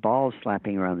chin like balls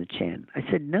slapping around the chin? I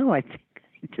said, no, I think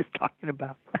I'm just talking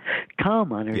about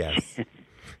cum on her chin.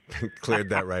 Cleared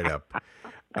that right up.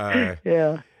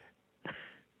 Yeah.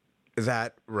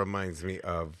 That reminds me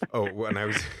of, when I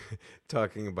was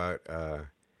talking about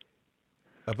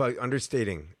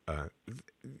understating.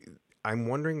 I'm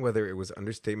wondering whether it was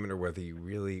understatement or whether you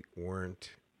really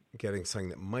weren't getting something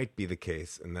that might be the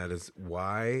case, and that is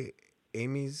why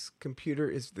Amy's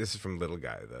computer this is from Little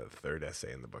Guy, the third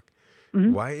essay in the book.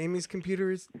 Mm-hmm. Why Amy's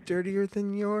computer is dirtier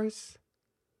than yours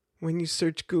when you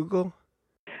search Google?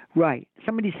 Right.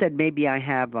 Somebody said maybe I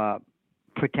have a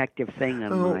protective thing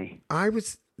on my... I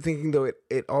was thinking, though,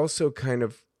 it also kind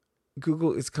of...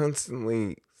 Google is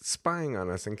constantly spying on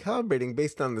us and calibrating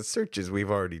based on the searches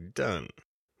we've already done.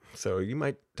 So you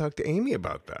might talk to Amy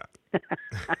about that.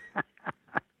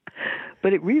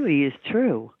 But it really is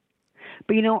true.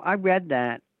 But, I read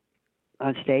that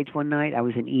on stage one night. I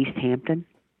was in East Hampton,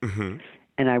 mm-hmm.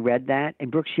 and I read that, and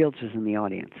Brooke Shields was in the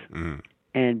audience. Mm-hmm.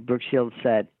 And Brooke Shields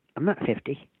said, I'm not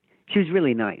 50. She was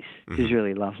really nice. Mm-hmm. She was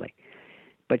really lovely.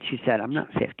 But she said, I'm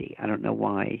not 50. I don't know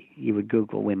why you would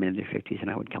Google women in their 50s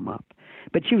and I would come up.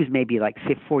 But she was maybe like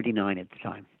 49 at the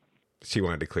time. She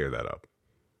wanted to clear that up.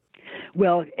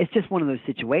 Well, it's just one of those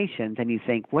situations, and you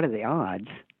think, what are the odds?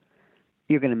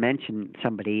 you're going to mention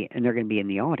somebody and they're going to be in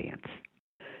the audience.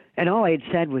 And all I had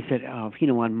said was that,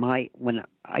 when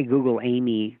I Google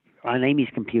Amy, on Amy's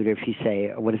computer, if you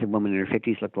say, what does a woman in her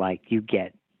 50s look like, you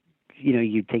get,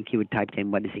 you'd think he would type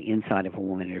in, what does the inside of a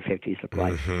woman in her 50s look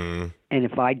like? Mm-hmm. And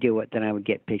if I do it, then I would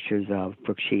get pictures of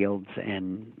Brooke Shields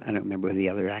and I don't remember who the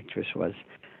other actress was,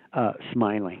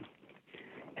 smiling.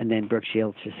 And then Brooke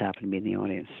Shields just happened to be in the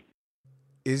audience.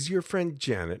 Is your friend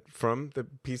Janet from the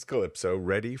piece Calypso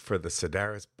ready for the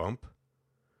Sedaris bump?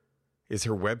 Is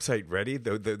her website ready?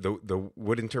 The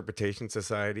Wood Interpretation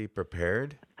Society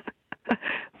prepared?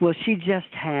 Well, she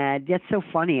just had, that's so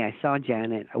funny. I saw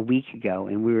Janet a week ago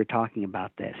and we were talking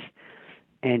about this.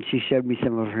 And she showed me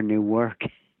some of her new work.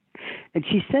 And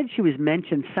she said she was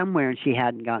mentioned somewhere and she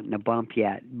hadn't gotten a bump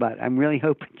yet. But I'm really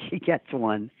hoping she gets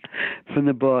one from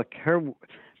the book.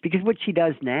 Because what she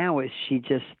does now is she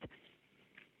just,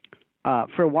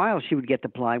 for a while she would get the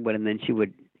plywood and then she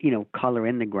would, color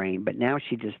in the grain. But now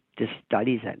she just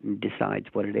studies it and decides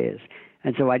what it is.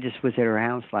 And so I just was at her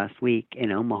house last week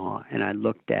in Omaha, and I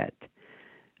looked at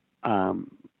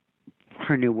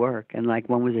her new work, and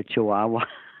one was a Chihuahua.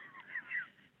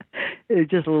 It was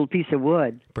just a little piece of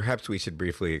wood. Perhaps we should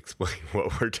briefly explain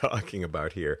what we're talking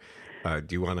about here. Do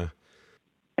you want to?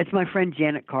 It's my friend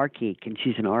Janet Karkeek, and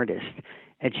she's an artist,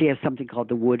 and she has something called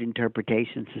the Wood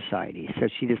Interpretation Society. So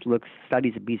she just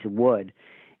studies a piece of wood,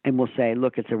 and will say,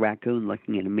 look, it's a raccoon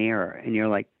looking in a mirror. And you're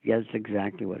like, yes, that's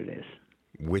exactly what it is.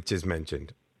 Which is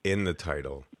mentioned in the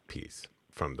title piece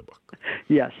from the book.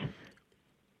 Yes.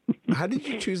 How did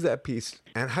you choose that piece?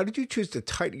 And how did you choose the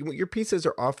title? Your pieces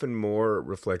are often more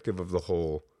reflective of the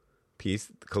whole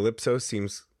piece. Calypso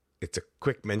seems, it's a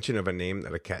quick mention of a name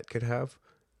that a cat could have.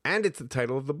 And it's the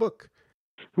title of the book.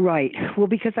 Right. Well,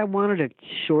 because I wanted a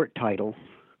short title,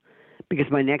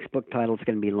 because my next book title is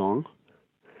going to be long.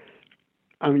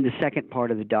 The second part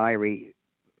of the diary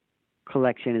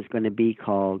collection is going to be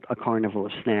called A Carnival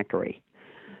of Snackery.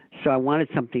 So I wanted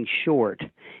something short.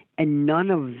 And none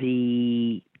of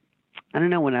the,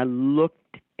 when I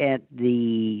looked at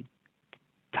the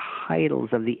titles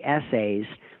of the essays,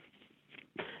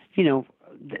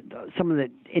 some of the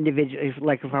individual,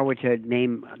 like if I were to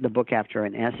name the book after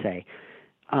an essay,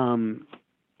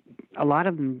 a lot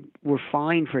of them were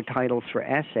fine for titles for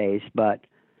essays, but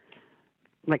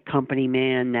like Company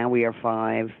Man, Now We Are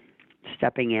Five,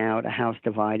 Stepping Out, A House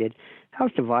Divided. House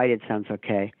Divided sounds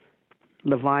okay.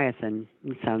 Leviathan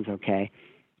sounds okay.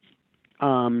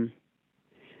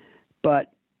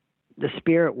 But The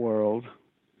Spirit World,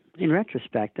 in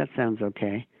retrospect, that sounds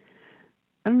okay.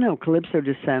 I don't know. Calypso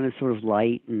just sounded sort of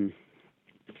light.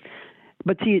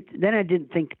 But see, then I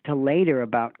didn't think till later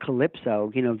about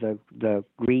Calypso, the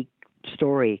Greek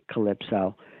story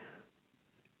Calypso.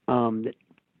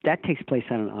 That takes place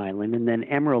on an island. And then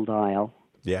Emerald Isle,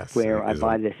 yes, where I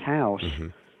buy this house. Mm-hmm.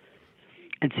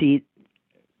 And see,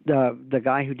 the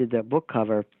guy who did the book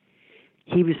cover,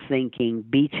 he was thinking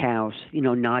beach house,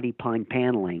 knotty pine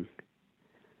paneling.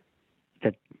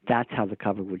 That's how the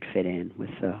cover would fit in with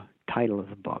the title of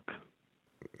the book.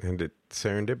 And it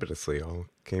serendipitously all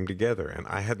came together. And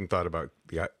I hadn't thought about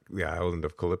the island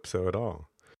of Calypso at all.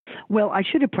 Well, I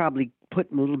should have probably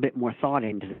put a little bit more thought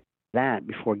into that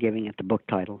before giving it the book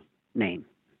title name.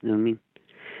 You know what I mean?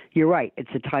 You're right. It's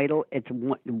a title. It's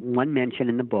one mention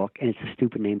in the book, and it's a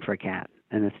stupid name for a cat,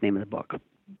 and that's the name of the book.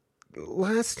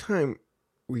 Last time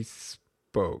we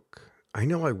spoke, I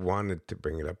know I wanted to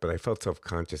bring it up, but I felt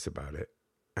self-conscious about it.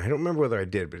 I don't remember whether I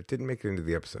did, but it didn't make it into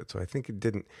the episode, so I think it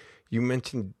didn't. You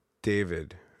mentioned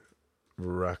David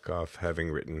Rakoff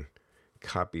having written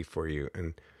copy for you,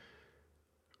 and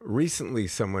recently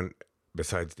someone,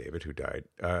 besides David who died,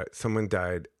 someone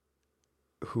died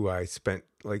who I spent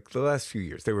the last few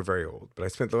years, they were very old, but I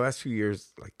spent the last few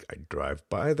years, I'd drive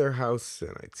by their house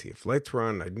and I'd see if lights were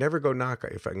on. I'd never go knock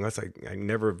unless I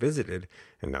never visited,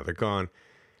 and now they're gone.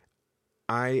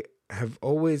 I have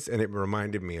always, and it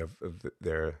reminded me of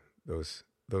those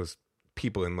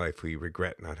people in life who you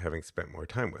regret not having spent more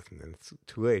time with, and then it's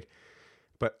too late.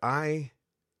 But I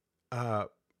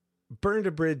burned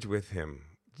a bridge with him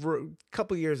for a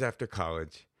couple years after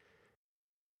college.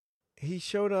 He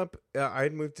showed up. I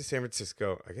had moved to San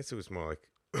Francisco. I guess it was more like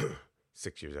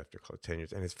 6 years after college, 10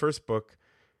 years. And his first book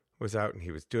was out, and he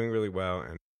was doing really well.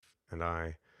 And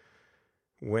I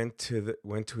went to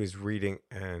his reading,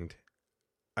 and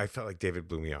I felt like David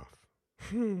blew me off.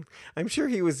 I'm sure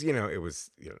he was, it was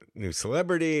new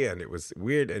celebrity, and it was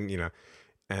weird, and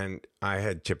and I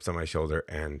had chips on my shoulder,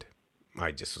 and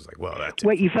I just was like, well, that's it.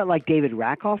 Wait, you felt like David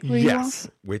Rakoff blew you off? Yes,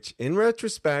 which in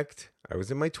retrospect, I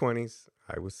was in my 20s.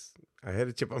 I had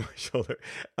a chip on my shoulder.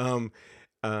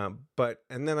 But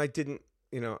then I didn't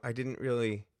I didn't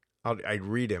really, I'd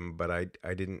read him, but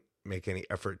I didn't make any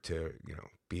effort to,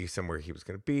 be somewhere he was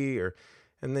going to be.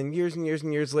 And then years and years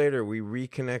and years later, we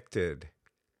reconnected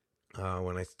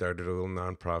when I started a little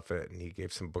nonprofit, and he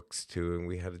gave some books too, and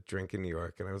we had a drink in New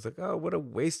York. And I was like, oh, what a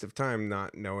waste of time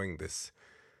not knowing this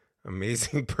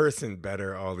amazing person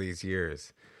better all these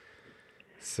years.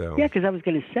 So yeah, because I was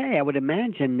going to say, I would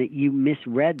imagine that you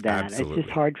misread that. Absolutely. It's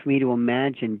just hard for me to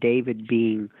imagine David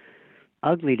being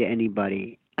ugly to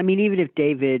anybody. I mean, even if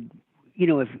David,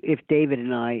 if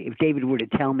David were to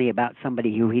tell me about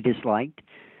somebody who he disliked,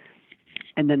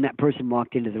 and then that person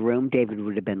walked into the room, David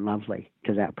would have been lovely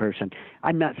to that person.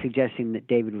 I'm not suggesting that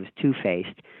David was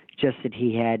two-faced, just that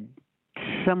he had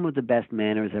some of the best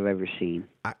manners I've ever seen.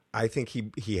 I think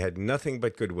he had nothing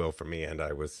but goodwill for me, and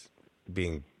I was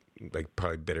being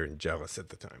probably bitter and jealous at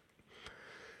the time.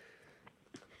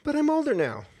 But I'm older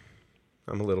now.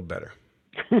 I'm a little better.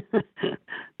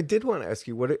 I did want to ask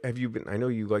you, what have you been? I know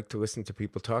you like to listen to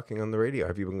people talking on the radio.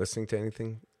 Have you been listening to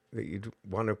anything that you'd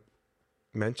want to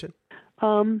mention?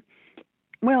 Well,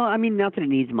 I mean, not that it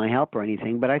needs my help or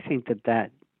anything, but I think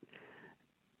that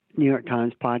New York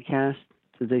Times podcast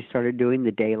that they started doing,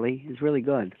 The Daily, is really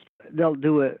good.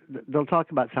 They'll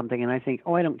talk about something, and I think,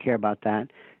 oh, I don't care about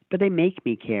that. But they make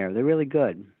me care. They're really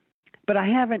good. But I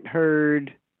haven't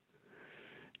heard,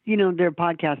 there are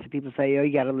podcasts that people say, oh,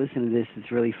 you got to listen to this.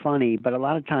 It's really funny. But a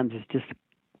lot of times it's just a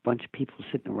bunch of people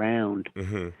sitting around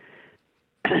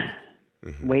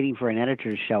waiting for an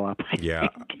editor to show up. I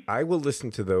think. I will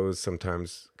listen to those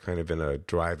sometimes kind of in a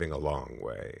driving along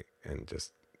way and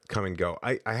just come and go.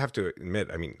 I have to admit,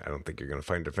 I mean, I don't think you're going to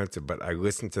find it offensive, but I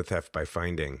listen to Theft by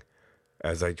Finding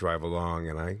as I drive along,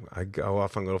 and I go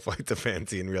off on little flights of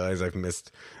fancy and realize I've missed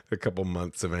a couple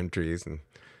months of entries, and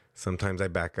sometimes I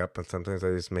back up, and sometimes I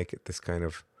just make it this kind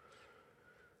of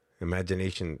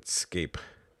imagination scape.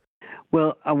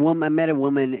 Well, I met a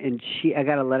woman, and I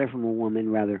got a letter from a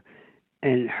woman, rather,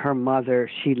 and her mother,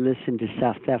 she listened to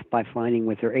Theft by Finding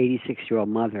with her 86-year-old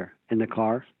mother in the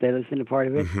car. They listened to part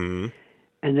of it. Mm-hmm.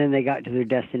 And then they got to their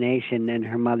destination, and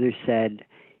her mother said,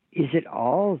 is it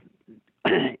all...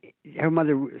 her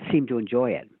mother seemed to enjoy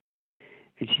it.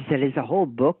 And she said, is the whole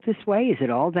book this way? Is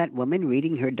it all that woman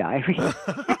reading her diary?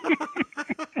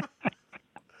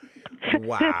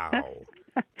 Wow.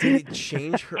 Did it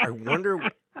change her? I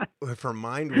wonder if her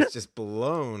mind was just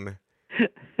blown.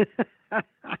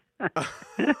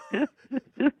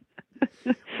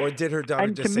 Or did her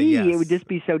daughter just say yes? To me, it would just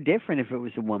be so different if it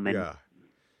was a woman.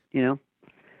 Yeah.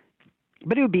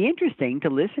 But it would be interesting to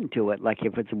listen to it, like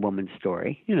if it's a woman's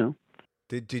story,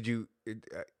 Did you,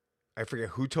 I forget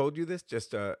who told you this,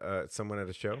 just someone at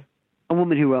a show? A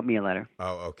woman who wrote me a letter.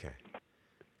 Oh, okay.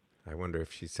 I wonder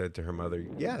if she said to her mother,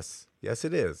 yes,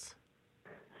 it is.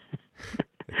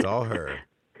 It's all her.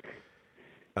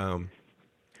 I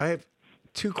have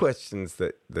two questions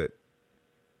that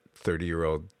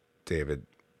 30-year-old David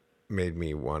made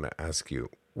me want to ask you.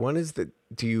 One is that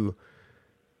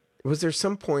was there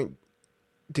some point,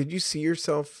 do you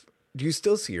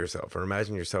still see yourself or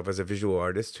imagine yourself as a visual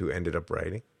artist who ended up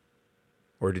writing?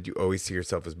 Or did you always see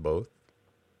yourself as both?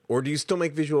 Or do you still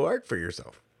make visual art for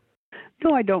yourself?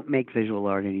 No, I don't make visual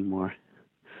art anymore.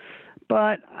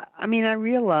 But, I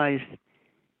realized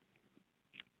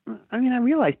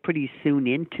pretty soon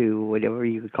into whatever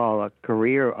you could call a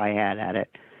career I had at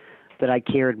it that I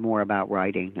cared more about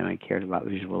writing than I cared about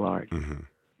visual art. Mm-hmm.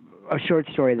 A short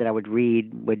story that I would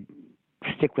read would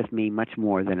stick with me much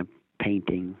more than a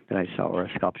painting that I saw or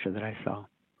a sculpture that I saw.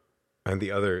 And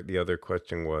the other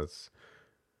question was,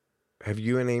 have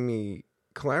you and Amy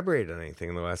collaborated on anything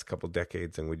in the last couple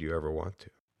decades, and would you ever want to?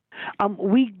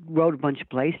 We wrote a bunch of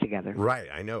plays together. Right,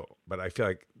 I know, but I feel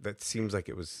like that seems like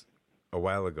it was a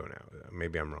while ago now.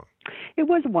 Maybe I'm wrong. It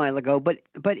was a while ago, but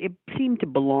it seemed to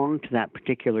belong to that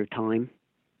particular time,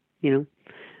 and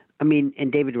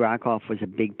David Rakoff was a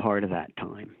big part of that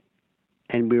time.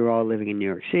 And we were all living in New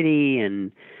York City,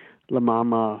 and La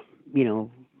Mama,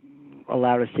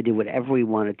 allowed us to do whatever we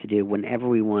wanted to do, whenever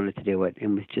we wanted to do it,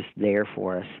 and was just there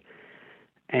for us.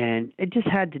 And it just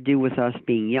had to do with us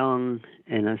being young,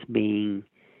 and us being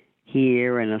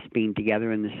here, and us being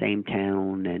together in the same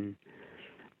town, and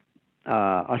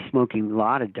us smoking a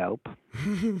lot of dope.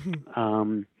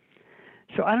 So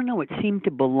I don't know, it seemed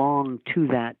to belong to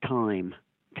that time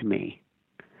to me.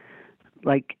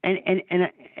 Like, and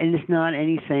it's not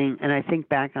anything, and I think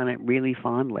back on it really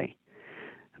fondly.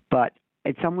 But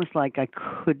it's almost like I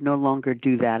could no longer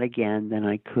do that again than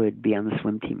I could be on the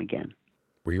swim team again.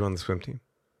 Were you on the swim team?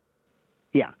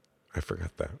 Yeah. I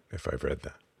forgot that, if I've read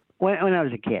that. When I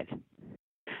was a kid.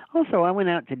 Also, I went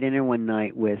out to dinner one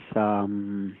night with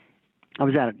I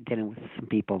was out at dinner with some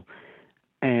people,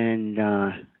 and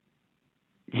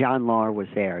John Lahr was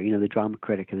there, the drama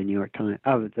critic of the New York Times,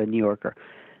 of the New Yorker.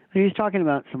 And he was talking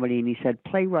about somebody, and he said,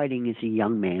 playwriting is a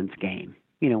young man's game,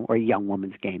 or a young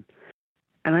woman's game.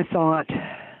 And I thought,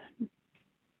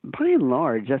 by and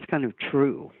large, that's kind of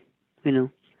true,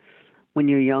 When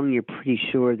you're young, you're pretty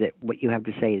sure that what you have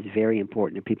to say is very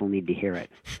important and people need to hear it.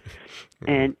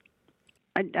 And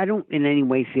I don't in any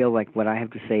way feel like what I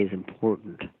have to say is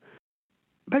important.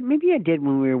 But maybe I did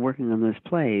when we were working on those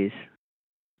plays.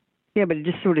 Yeah, but it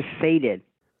just sort of faded.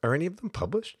 Are any of them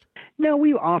published? No,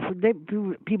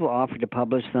 people offered to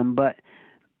publish them, but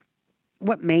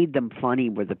what made them funny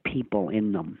were the people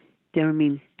in them. Do you know what I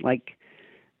mean? Like,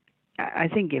 I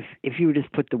think if you were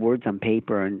just put the words on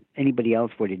paper and anybody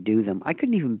else were to do them, I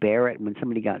couldn't even bear it when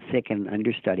somebody got sick and an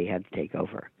understudy had to take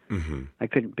over. Mm-hmm. I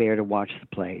couldn't bear to watch the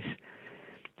plays.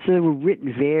 So they were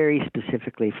written very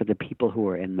specifically for the people who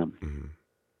were in them. Mm-hmm.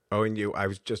 Oh, and I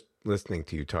was just listening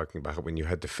to you talking about when you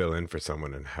had to fill in for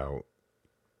someone and how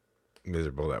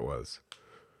miserable that was.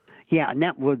 Yeah, and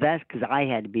that's because I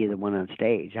had to be the one on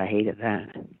stage. I hated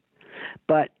that.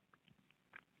 But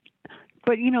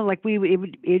like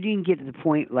it didn't get to the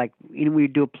point like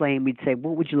we'd do a play and we'd say,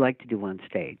 what would you like to do on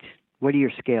stage? What are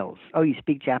your skills? Oh, you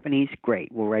speak Japanese?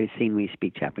 Great. We'll write a scene where you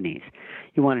speak Japanese.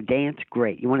 You want to dance?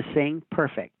 Great. You want to sing?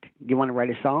 Perfect. You want to write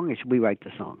a song? Or should we write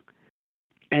the song?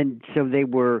 And so they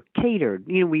were catered.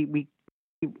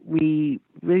 We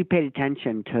really paid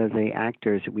attention to the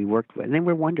actors that we worked with, and they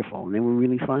were wonderful, and they were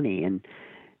really funny. And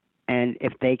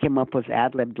if they came up with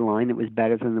ad-libbed line that was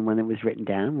better than the one that was written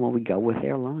down, well, we go with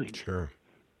their line. Sure.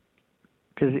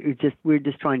 Because we're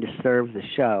just trying to serve the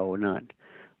show, not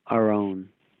our own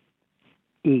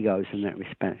egos in that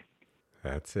respect.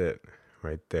 That's it,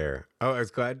 right there. Oh, I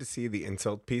was glad to see the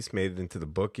insult piece made it into the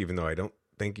book, even though I don't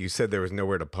think you said there was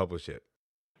nowhere to publish it.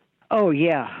 Oh,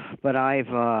 yeah, but I've,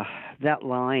 that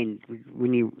line,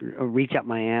 when you reach up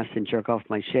my ass and jerk off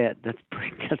my shit, that's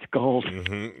gold.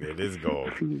 Mm-hmm. It is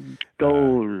gold.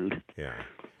 Gold. Yeah.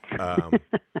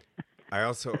 I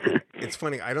also, it's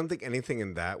funny, I don't think anything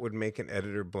in that would make an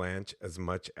editor blanch as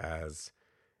much as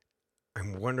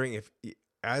I'm wondering if,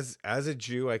 as a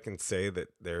Jew, I can say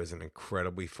that there is an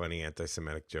incredibly funny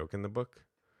anti-Semitic joke in the book,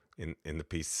 in the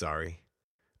piece, sorry,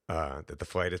 that the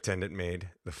flight attendant made.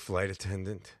 The flight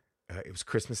attendant... it was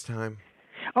Christmas time.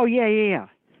 Oh yeah.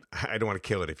 I don't want to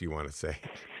kill it if you want to say.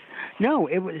 No,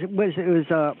 it was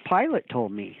a pilot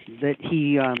told me that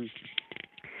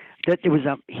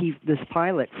this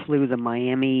pilot flew the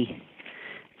Miami.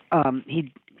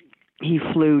 He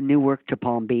flew Newark to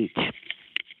Palm Beach,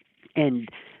 and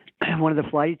one of the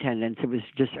flight attendants. It was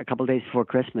just a couple of days before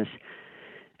Christmas,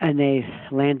 and they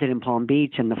landed in Palm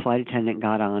Beach, and the flight attendant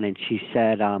got on, and she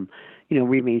said,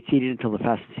 remain seated until the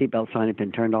fasten seatbelt sign had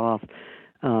been turned off.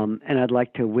 And I'd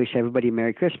like to wish everybody a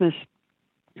Merry Christmas.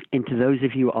 And to those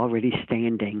of you already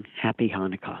standing, Happy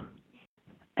Hanukkah.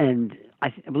 And I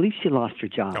believe she lost her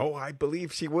job. Oh, I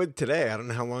believe she would today. I don't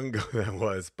know how long ago that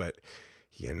was, but,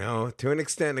 to an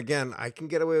extent, again, I can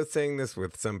get away with saying this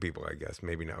with some people, I guess.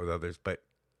 Maybe not with others, but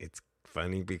it's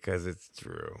funny because it's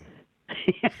true.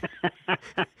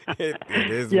 it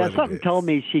is. Yeah, what something it is. Told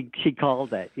me she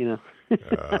called it, Yeah.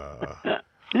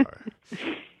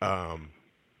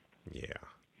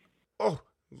 Oh,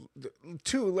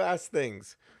 two last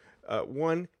things.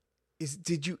 One is,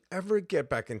 did you ever get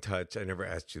back in touch? I never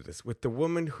asked you this, with the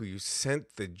woman who you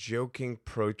sent the joking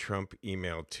pro-Trump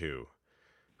email to,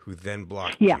 who then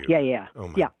blocked you? Yeah. Oh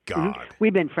my God. Mm-hmm.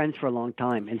 We've been friends for a long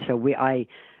time, and so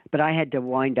but I had to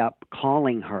wind up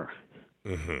calling her.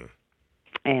 Mm-hmm.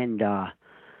 And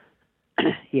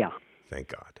yeah. Thank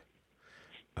God.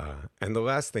 And the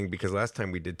last thing, because last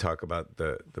time we did talk about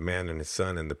the man and his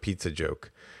son and the pizza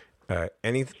joke.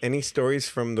 Any stories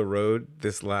from the road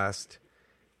this last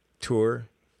tour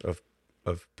of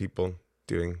people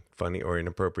doing funny or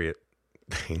inappropriate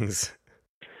things?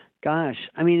 Gosh,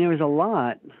 there was a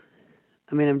lot.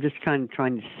 I'm just kind of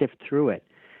trying to sift through it.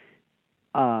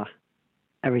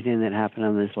 Everything that happened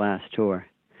on this last tour.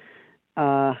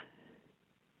 Gosh,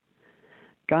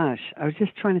 I was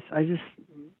just going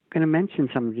to mention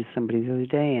something to somebody the other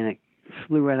day, and it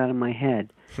flew right out of my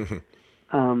head.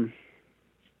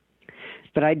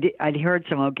 But I'd heard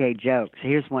some okay jokes.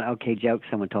 Here's one okay joke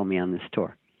someone told me on this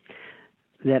tour.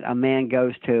 That a man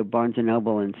goes to Barnes &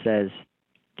 Noble and says,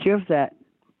 do you have that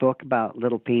book about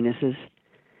little penises?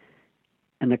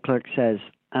 And the clerk says,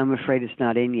 I'm afraid it's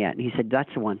not in yet. And he said,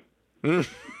 that's the one.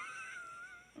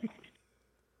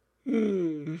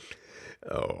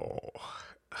 Oh.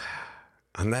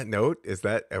 On that note,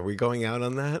 are we going out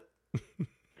on that?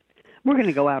 We're going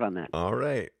to go out on that. All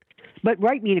right. But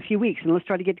write me in a few weeks, and let's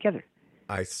try to get together.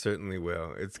 I certainly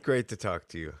will. It's great to talk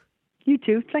to you. You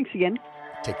too. Thanks again.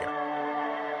 Take care.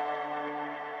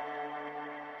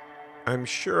 I'm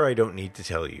sure I don't need to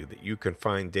tell you that you can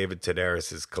find David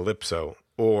Sedaris' Calypso,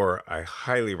 or I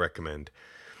highly recommend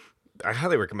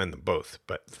them both,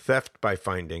 but Theft by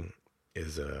Finding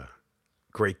is a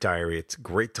great diary. It's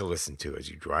great to listen to as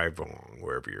you drive along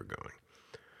wherever you're going,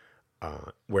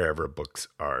 wherever books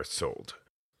are sold.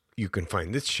 You can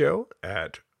find this show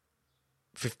at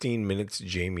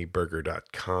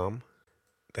 15minutesjamieberger.com.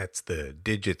 That's the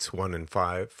digits 1 and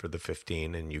 5 for the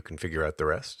 15, and you can figure out the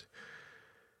rest.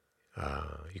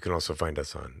 You can also find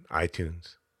us on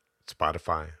iTunes,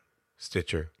 Spotify,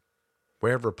 Stitcher,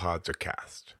 wherever pods are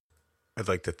cast. I'd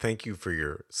like to thank you for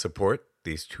your support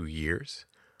these 2 years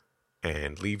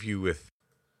and leave you with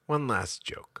one last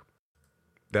joke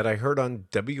that I heard on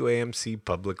WAMC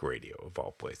Public Radio, of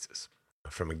all places,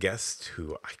 from a guest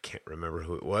who I can't remember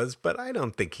who it was, but I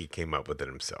don't think he came up with it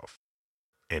himself.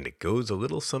 And it goes a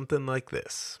little something like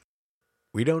this.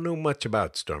 We don't know much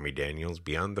about Stormy Daniels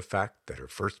beyond the fact that her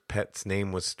first pet's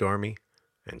name was Stormy,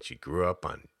 and she grew up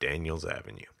on Daniels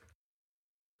Avenue.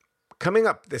 Coming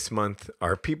up this month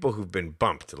are people who've been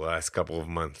bumped the last couple of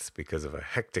months because of a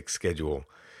hectic schedule.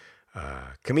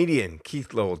 Comedian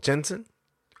Keith Lowell Jensen,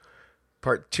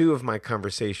 part 2 of my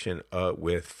conversation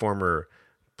with former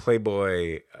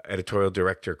Playboy editorial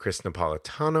director Chris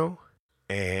Napolitano,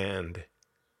 and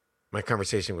my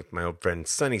conversation with my old friend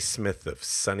Sonny Smith of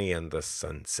Sonny and the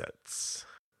Sunsets.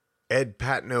 Ed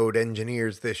Patnode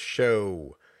engineers this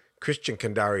show. Christian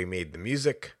Kandari made the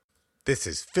music. This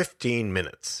is 15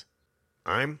 Minutes.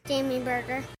 I'm Jamie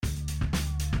Berger.